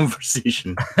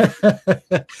conversation.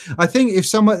 I think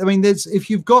if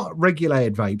you've got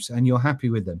regulated vapes and you're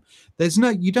happy with them,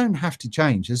 you don't have to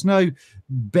change. There's no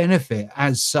benefit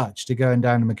as such to going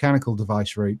down a mechanical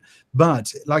device route.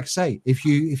 But like I say, if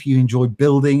you enjoy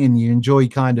building and you enjoy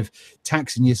kind of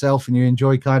taxing yourself and you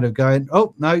enjoy kind of going,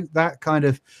 oh no, that kind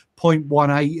of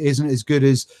 0.18 isn't as good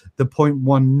as the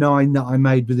 0.19 that I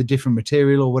made with a different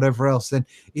material or whatever else, then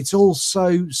it's all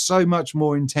so much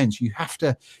more intense. You have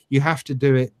to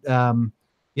do it.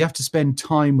 You have to spend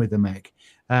time with the mech.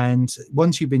 And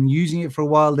once you've been using it for a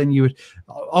while, then you would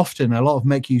often, a lot of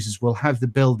mech users will have the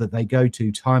build that they go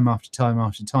to time after time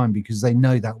after time because they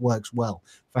know that works well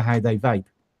for how they vape.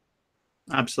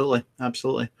 Absolutely.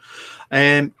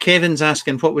 Kevin's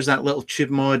asking, what was that little tube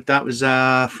mod? That was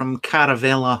from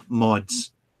Caravella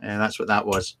Mods. That's what that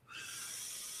was.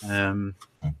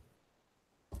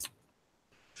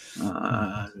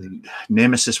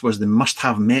 Nemesis was the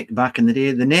must-have mech back in the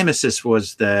day. The Nemesis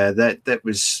was that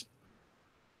was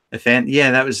event.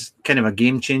 Yeah, that was kind of a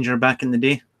game changer back in the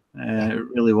day. It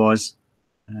really was.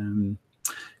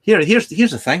 Here's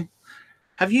the thing.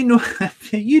 Are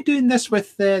you doing this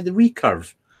with the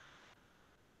recurve?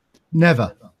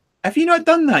 Never. Have you not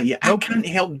done that yet? Nope. I can't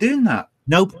help doing that.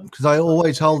 Nope, because I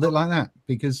always hold it like that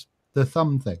because the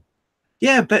thumb thing.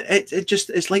 Yeah, but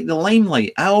it's like the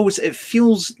limelight. It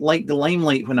feels like the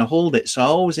limelight when I hold it, so I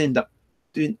always end up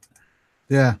doing.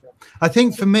 Yeah, I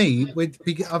think for me,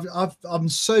 I'm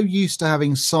so used to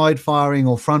having side firing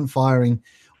or front firing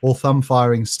or thumb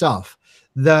firing stuff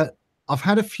that I've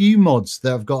had a few mods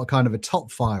that have got kind of a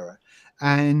top firer,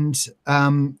 and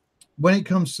when it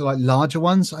comes to like larger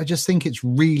ones, I just think it's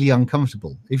really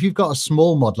uncomfortable. If you've got a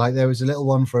small mod, like there was a little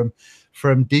one from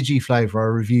DigiFlavor I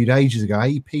reviewed ages ago,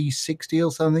 AP60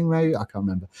 or something, maybe, I can't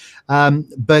remember.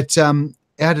 But it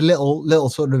had a little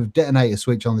sort of detonator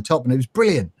switch on the top, and it was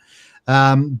brilliant.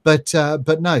 But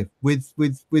no, with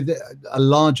a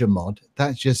larger mod,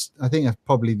 that's just, I think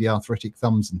probably the arthritic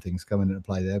thumbs and things coming into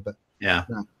play there. But yeah.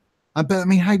 But I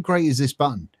mean, how great is this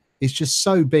button? It's just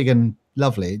so big and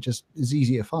lovely. It just is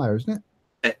easy to fire, isn't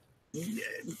it?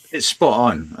 It's spot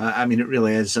on. I mean, it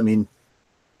really is. I mean,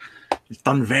 it's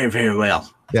done very, very well.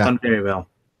 Yeah. Done very well.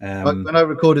 When I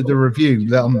recorded the review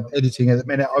that I'm editing at the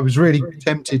minute, I was really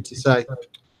tempted to say,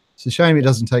 it's a shame it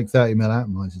doesn't take 30mm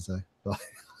atomizers though. But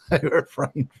I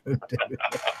refrained from doing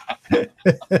it.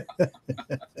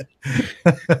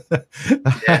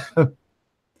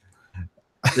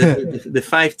 The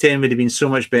 510 would have been so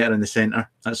much better in the center.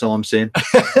 That's all I'm saying.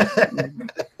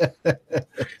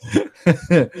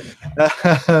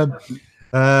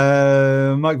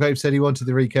 Mike Vape said he wanted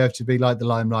the recurve to be like the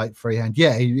Limelight freehand.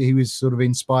 Yeah, he was sort of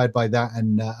inspired by that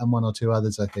and one or two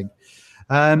others, I think.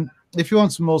 If you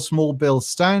want some more small build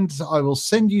stands, I will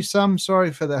send you some. Sorry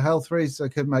for the health reasons I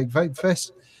couldn't make Vape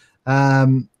Fest.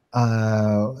 Sean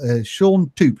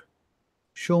Toop.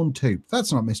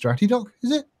 That's not Mr. Attidoc,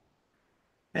 is it?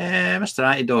 Mr.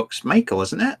 Attidoc's Michael,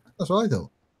 isn't it? That's what I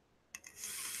thought.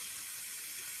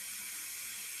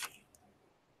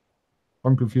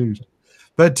 I'm confused.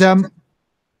 But no,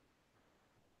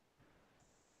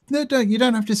 you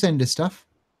don't have to send us stuff.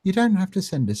 You don't have to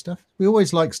send us stuff. We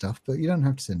always like stuff, but you don't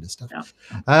have to send us stuff.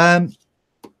 Yeah.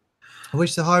 I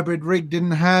wish the hybrid rig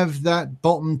didn't have that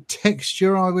bottom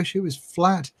texture. I wish it was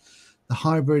flat. The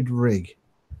hybrid rig.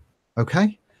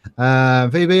 Okay.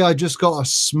 VB, I just got a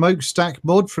smokestack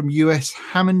mod from US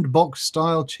Hammond box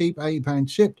style, cheap, £80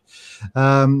 shipped,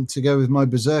 to go with my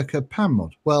Berserker pan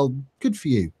mod. Well, good for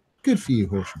you. Good for you,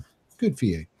 Horsham. Good for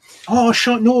you. Oh,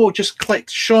 Sean, no, just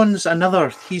clicked. Sean's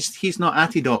another. He's not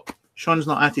Attidoc. Sean's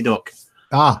not Atty Doc.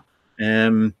 Ah,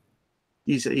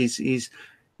 He's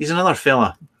another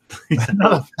fella. He's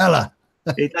another fella.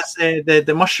 He does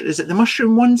the mushroom. Is it the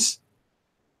mushroom ones?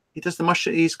 He does the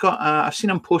mushroom. He's got. I've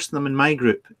seen him posting them in my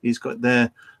group. He's got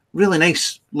the really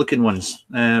nice looking ones.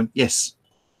 Yes.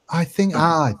 I think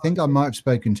I might have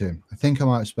spoken to him.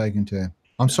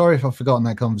 I'm sorry if I've forgotten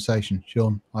that conversation,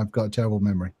 Sean. I've got a terrible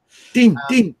memory. Dean.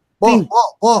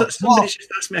 What? Somebody just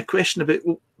asked me a question about.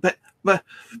 But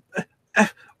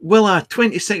will a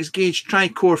 26 gauge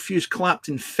tri-core fuse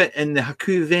Clapton fit in the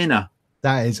Haku Vena?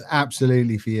 That is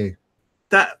absolutely for you.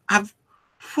 That I've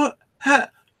what?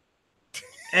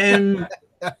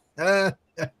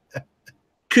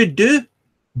 Could do,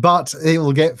 but it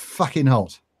will get fucking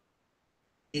hot.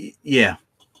 Yeah.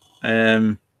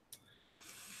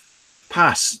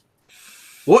 Pass.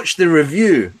 Watch the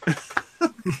review.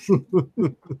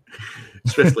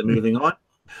 Swiftly moving on.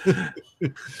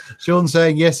 Sean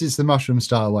saying yes, it's the mushroom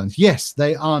style ones. Yes,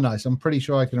 they are nice. I'm pretty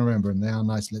sure I can remember them. They are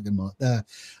nice looking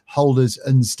holders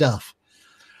and stuff.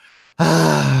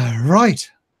 Right.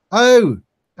 Oh,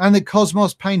 and the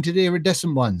Cosmos painted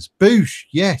iridescent ones. Boosh.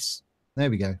 Yes. There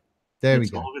we go.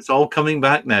 It's all coming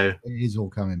back now. It is all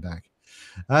coming back.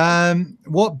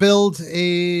 What build do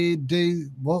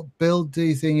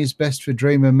you think is best for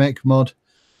Dreamer Mech Mod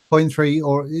 0.3?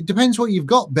 Or it depends what you've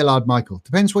got, Billard Michael.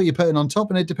 Depends what you're putting on top,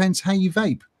 and it depends how you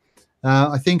vape.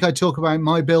 I think I talk about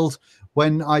my build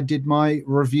when I did my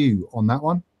review on that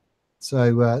one,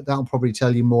 so that'll probably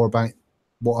tell you more about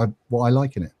what I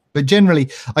like in it. But generally,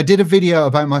 I did a video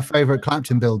about my favorite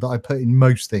Clapton build that I put in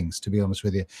most things, to be honest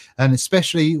with you, and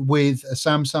especially with a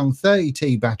Samsung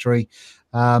 30T battery.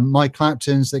 My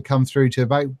Claptons that come through to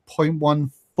about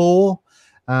 0.14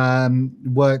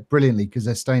 work brilliantly because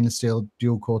they're stainless steel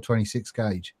dual core 26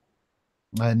 gauge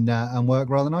and work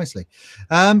rather nicely.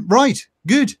 Right,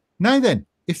 good. Now then,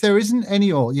 if there isn't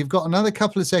any more, you've got another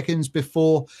couple of seconds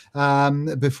before we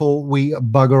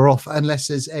bugger off, unless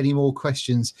there's any more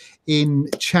questions in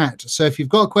chat. So if you've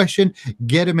got a question,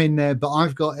 get them in there. But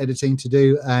I've got editing to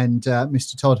do, and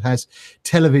Mr. Todd has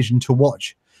television to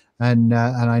watch, and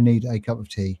I need a cup of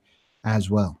tea as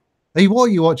well. What are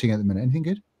you watching at the minute? Anything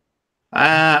good? What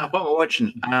am I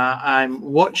watching? I'm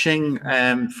watching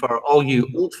for all you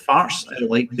old farts out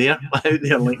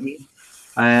there like me.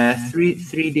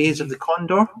 3 days of the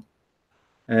Condor,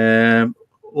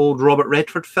 old Robert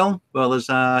Redford film. Well, there's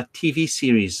a TV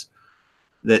series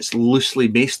that's loosely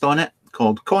based on it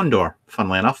called Condor,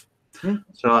 funnily enough.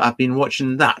 So I've been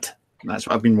watching that. That's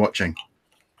what I've been watching.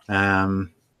 Other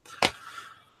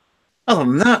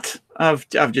than that, I've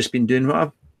just been doing what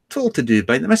I'm told to do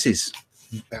by the missus.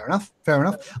 Fair enough.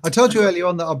 I told you earlier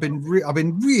on that I've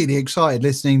been really excited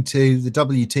listening to the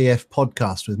WTF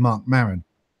podcast with Mark Maron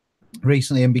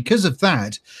recently, and because of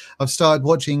that, I've started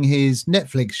watching his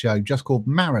Netflix show just called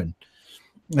Maron,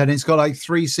 and it's got like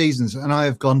 3 seasons, and I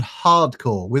have gone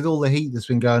hardcore with all the heat that's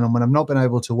been going on when I've not been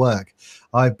able to work.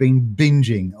 I've been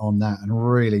binging on that and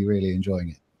really enjoying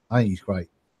it. I think he's great.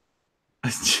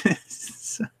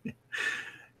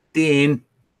 Dean,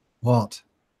 what?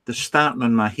 They're starting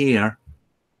on my hair.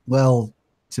 Well,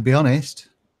 to be honest,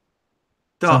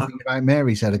 something about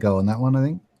Mary's had a go on that one, I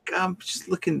think. I'm just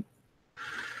looking.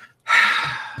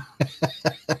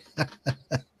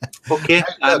 Okay.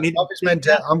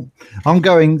 I'm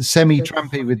going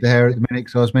semi-trampy with the hair at the minute,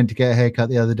 so I was meant to get a haircut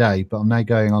the other day, but I'm now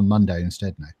going on Monday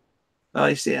instead now. Well,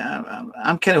 you see,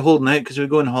 I'm kind of holding out because we're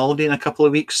going on holiday in a couple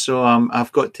of weeks, so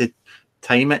I've got to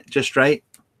time it just right.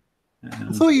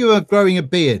 I thought you were growing a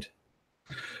beard.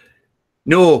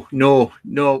 No. Well,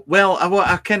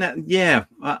 I kind of, yeah.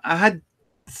 I had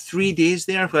 3 days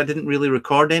there where I didn't really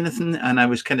record anything, and I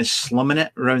was kind of slumming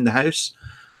it around the house,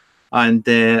 and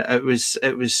it was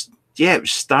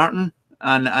starting,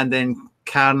 and then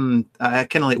Karen, I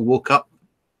kind of like woke up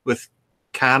with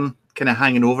Karen kind of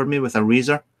hanging over me with a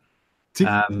razor.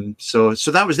 So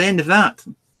that was the end of that.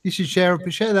 You should share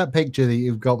that picture that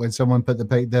you've got when someone put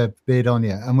the beard on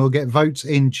you, and we'll get votes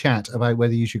in chat about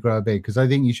whether you should grow a beard, because I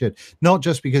think you should. Not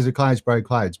just because of Clouds Bro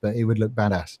Clouds, but it would look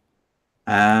badass.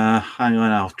 Hang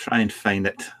on, I'll try and find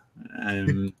it.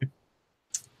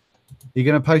 You're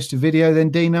going to post a video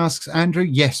then, Dean asks Andrew?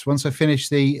 Yes, once I finish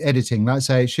the editing. Like I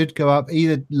say, it should go up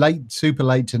either super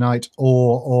late tonight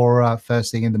or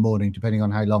first thing in the morning, depending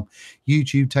on how long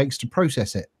YouTube takes to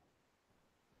process it.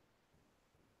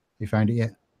 You found it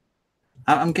yet?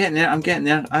 I'm getting there.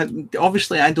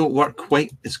 Obviously, I don't work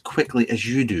quite as quickly as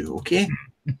you do, okay?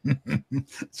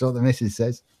 That's what the missus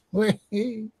says. Oh,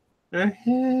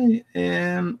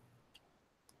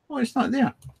 it's not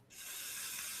there.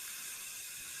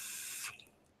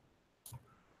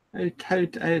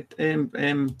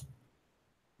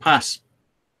 pass.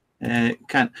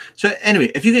 Can't. So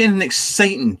anyway, if you get anything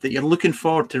exciting that you're looking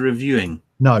forward to reviewing,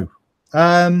 no.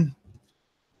 I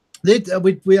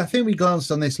think we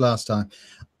glanced on this last time.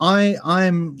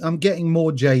 I'm getting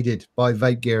more jaded by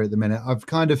vape gear at the minute. I've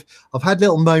had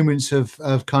little moments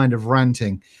of kind of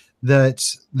ranting that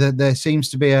there seems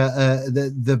to be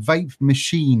the vape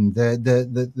machine,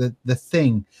 the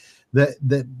thing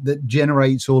that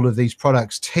generates all of these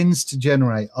products tends to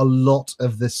generate a lot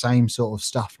of the same sort of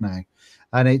stuff now.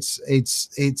 And it's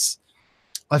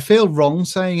I feel wrong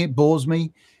saying it bores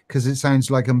me because it sounds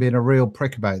like I'm being a real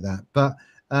prick about that. But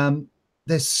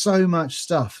there's so much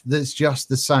stuff that's just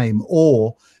the same,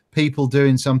 or people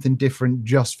doing something different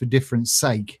just for different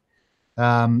sake.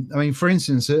 I mean, for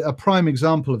instance, a prime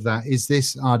example of that is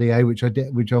this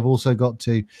RDA, which I've also got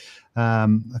to. I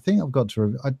think I've got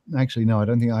to. Actually, no, I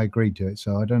don't think I agreed to it,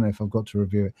 so I don't know if I've got to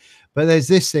review it. But there's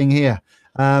this thing here.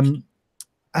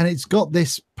 And it's got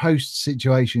this post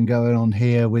situation going on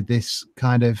here with this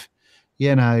kind of,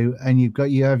 and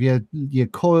you have your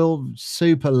coil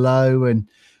super low and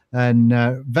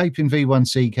Vaping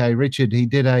V1CK. Richard, he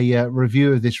did a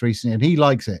review of this recently, and he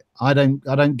likes it. I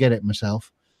don't get it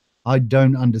myself. I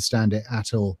don't understand it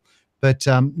at all. But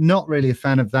not really a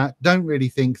fan of that. Don't really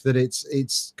think that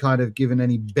it's kind of given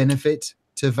any benefit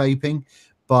to vaping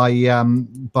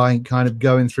by kind of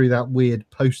going through that weird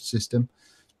post system.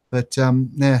 But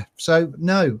yeah, so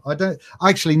no, I don't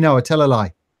actually. No, I tell a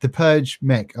lie. The Purge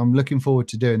mech. I'm looking forward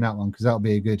to doing that one because that'll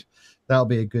be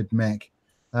a good mech.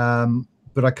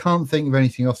 But I can't think of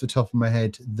anything off the top of my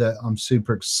head that I'm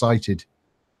super excited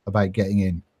about getting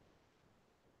in.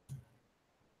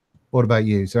 What about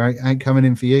you? So ain't coming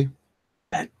in for you?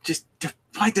 Just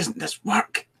why doesn't this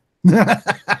work?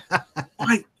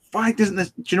 Why doesn't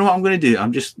this? Do you know what I'm going to do?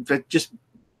 I'm going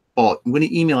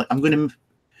to email it. I'm going to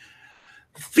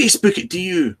Facebook it to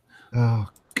you. Oh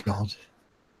God,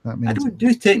 that means I don't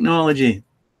do technology.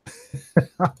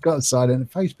 I've got to sign in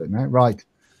Facebook now. Right,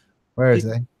 where is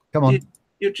it? Come on.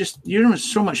 You're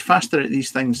so much faster at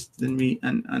these things than me,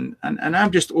 and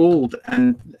I'm just old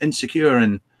and insecure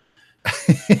and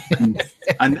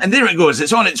there it goes.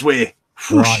 It's on its way.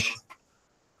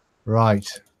 Right.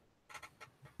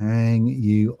 Hang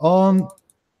you on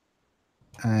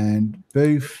and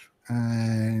booth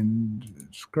and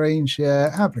screen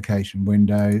share application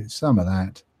window. Some of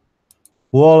that.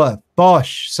 Voila,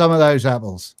 bosh! Some of those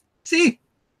apples. See,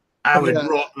 I would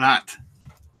rock that.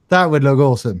 That would look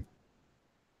awesome.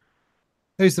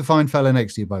 Who's the fine fella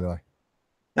next to you, by the way?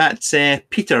 That's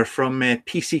Peter from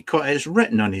PC Cut. It's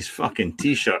written on his fucking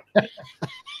t-shirt.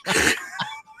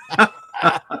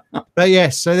 But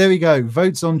yes, so there we go.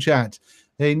 Votes on chat.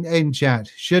 In chat.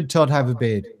 Should Todd have a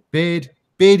beard?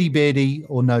 Beardy,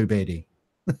 or no beardy?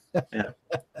 Yeah.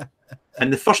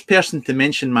 And the first person to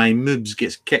mention my moobs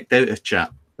gets kicked out of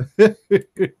chat.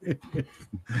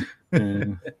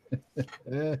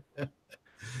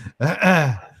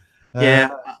 Yeah,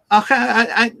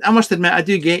 I must admit, I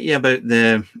do get you about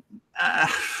the. I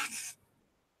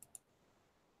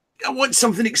want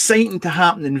something exciting to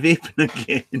happen in vaping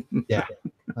again. Yeah,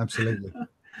 absolutely.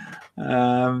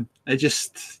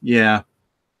 Yeah.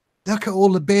 Look at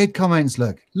all the beard comments.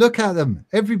 Look at them.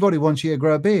 Everybody wants you to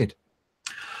grow a beard.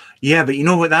 Yeah, but you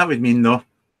know what that would mean, though?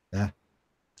 Yeah.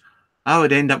 I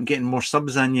would end up getting more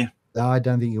subs than you. I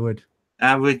don't think you would.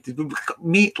 I would.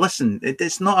 Mate, listen,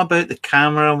 it's not about the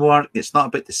camera work. It's not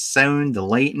about the sound, the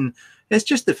lighting. It's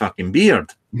just the fucking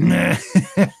beard. Yeah,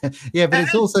 but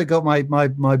it's also got my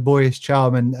boyish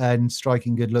charm and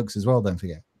striking good looks as well, don't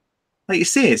forget. Like you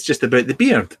say, it's just about the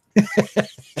beard.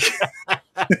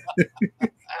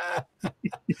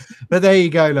 But there you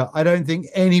go. Look, I don't think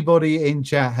anybody in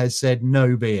chat has said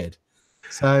no beard.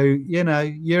 So,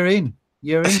 you're in.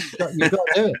 You've got to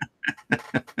do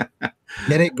it.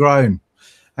 Get it grown.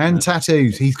 And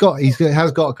tattoos. He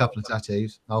has got a couple of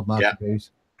tattoos. Old Mark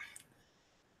tattoos.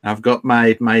 I've got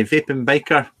my vaping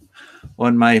biker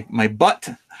on my butt,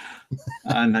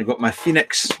 and I got my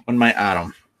Phoenix on my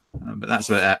arm. But that's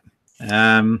about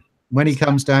it. When he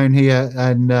comes down here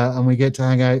and we get to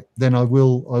hang out, then I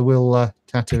will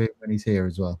tattoo it when he's here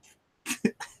as well.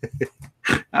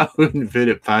 I wouldn't put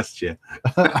it past you.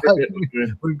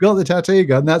 We've got the tattoo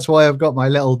gun. That's why I've got my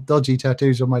little dodgy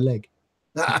tattoos on my leg.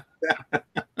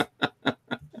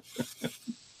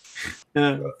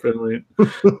 Brilliant.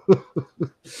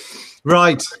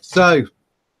 Right. So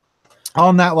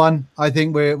on that one, I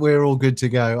think we're all good to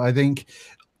go. I think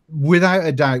without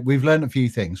a doubt, we've learned a few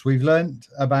things. We've learned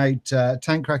about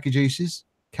tank cracker juices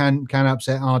can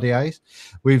upset RDAs.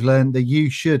 We've learned that you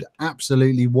should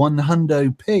absolutely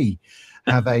 100p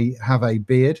have a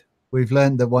beard. We've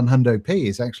learned that 100p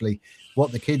is actually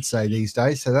what the kids say these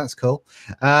days. So that's cool.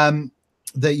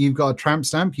 That you've got a tramp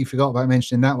stamp. You forgot about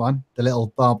mentioning that one. The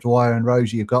little barbed wire and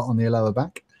rose you've got on your lower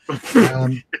back.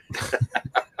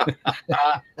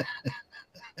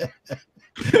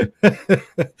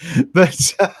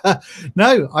 But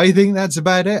no, I think that's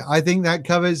about it. I think that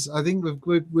covers. I think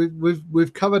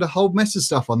we've covered a whole mess of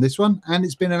stuff on this one, and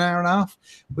it's been an hour and a half,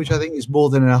 which I think is more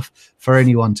than enough for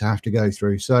anyone to have to go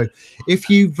through. So if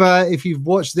you've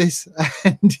watched this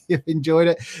and you've enjoyed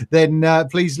it, then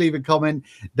please leave a comment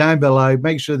down below.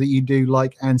 Make sure that you do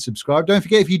like and subscribe. Don't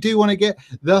forget, if you do want to get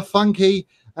the funky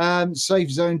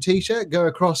Safe Zone t-shirt, go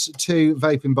across to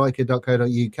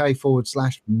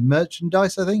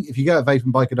vapingbiker.co.uk/merchandise. I think if you go to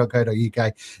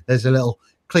vapingbiker.co.uk, there's a little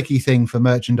clicky thing for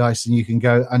merchandise, and you can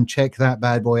go and check that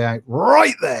bad boy out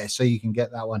right there, so you can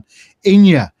get that one in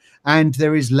you. And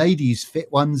there is ladies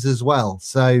fit ones as well,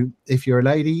 so if you're a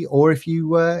lady, or if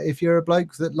you're a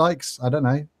bloke that likes, I don't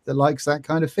know, that likes that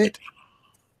kind of fit,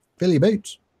 fill your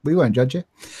boots, we won't judge you.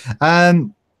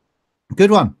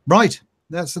 Good one. Right,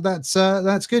 that's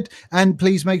good. And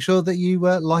please make sure that you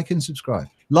like and subscribe,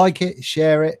 like it,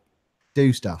 share it,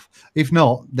 do stuff. If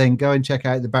not, then go and check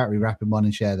out the battery wrapping one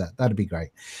and share that. That'd be great.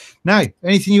 Now,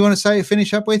 anything you want to say to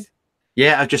finish up with?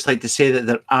 Yeah, I'd just like to say that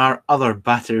there are other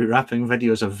battery wrapping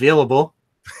videos available.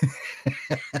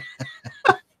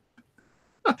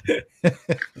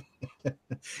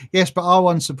 Yes, but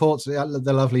R1 supports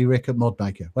the lovely Rick at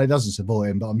Modmaker. Well, it doesn't support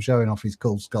him, but I'm showing off his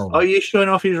cool skull. Oh, you're showing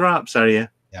off his wraps, are you?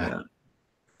 Yeah.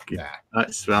 Yeah.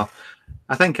 That's, well,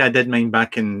 I think I did mine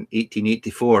back in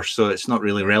 1884, so it's not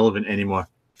really relevant anymore.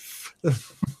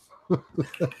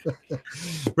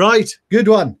 Right, good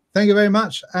one. Thank you very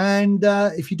much. And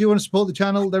if you do want to support the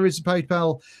channel, there is a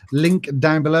PayPal link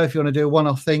down below if you want to do a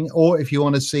one-off thing, or if you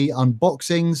want to see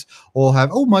unboxings, or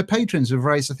have my patrons have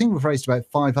raised, I think we've raised about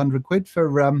 500 quid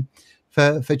for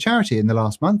charity in the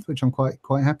last month, which I'm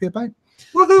quite happy about.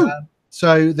 Woohoo!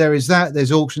 So there is that.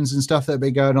 There's auctions and stuff that have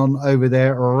been going on over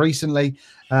there recently,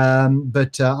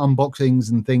 but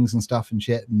unboxings and things and stuff and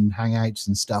shit and hangouts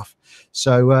and stuff.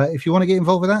 So if you want to get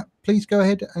involved with that, please go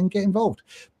ahead and get involved.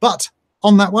 But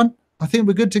on that one, I think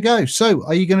we're good to go. So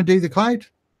are you going to do the cloud?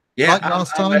 Yeah, like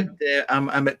last time?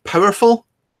 I'm at Powerful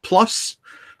Plus.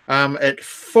 At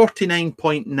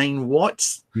 49.9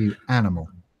 watts. You animal.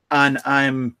 And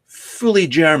I'm fully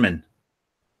German.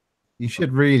 You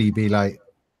should really be like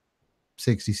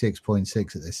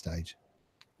 66.6 at this stage.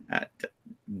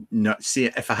 No, see,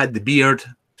 if I had the beard,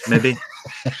 maybe.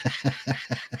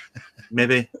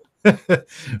 Maybe.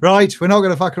 Right, we're not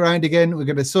going to fuck around again. We're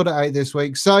going to sort it out this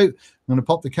week. So I'm going to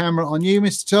pop the camera on you,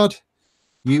 Mr. Todd.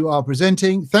 You are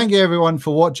presenting. Thank you, everyone,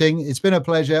 for watching. It's been a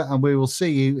pleasure, and we will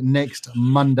see you next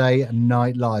Monday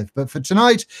night live. But for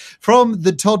tonight, from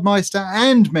the Toddmeister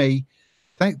and me,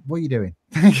 what are you doing?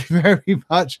 Thank you very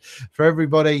much for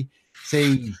everybody.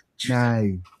 See, now,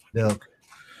 look,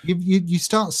 you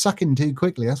start sucking too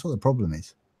quickly. That's what the problem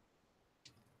is.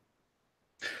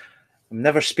 I'm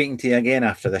never speaking to you again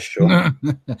after this show.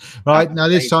 Right, now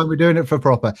this time we're doing it for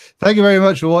proper. Thank you very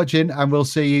much for watching, and we'll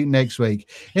see you next week.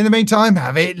 In the meantime,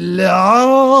 have it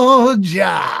larger.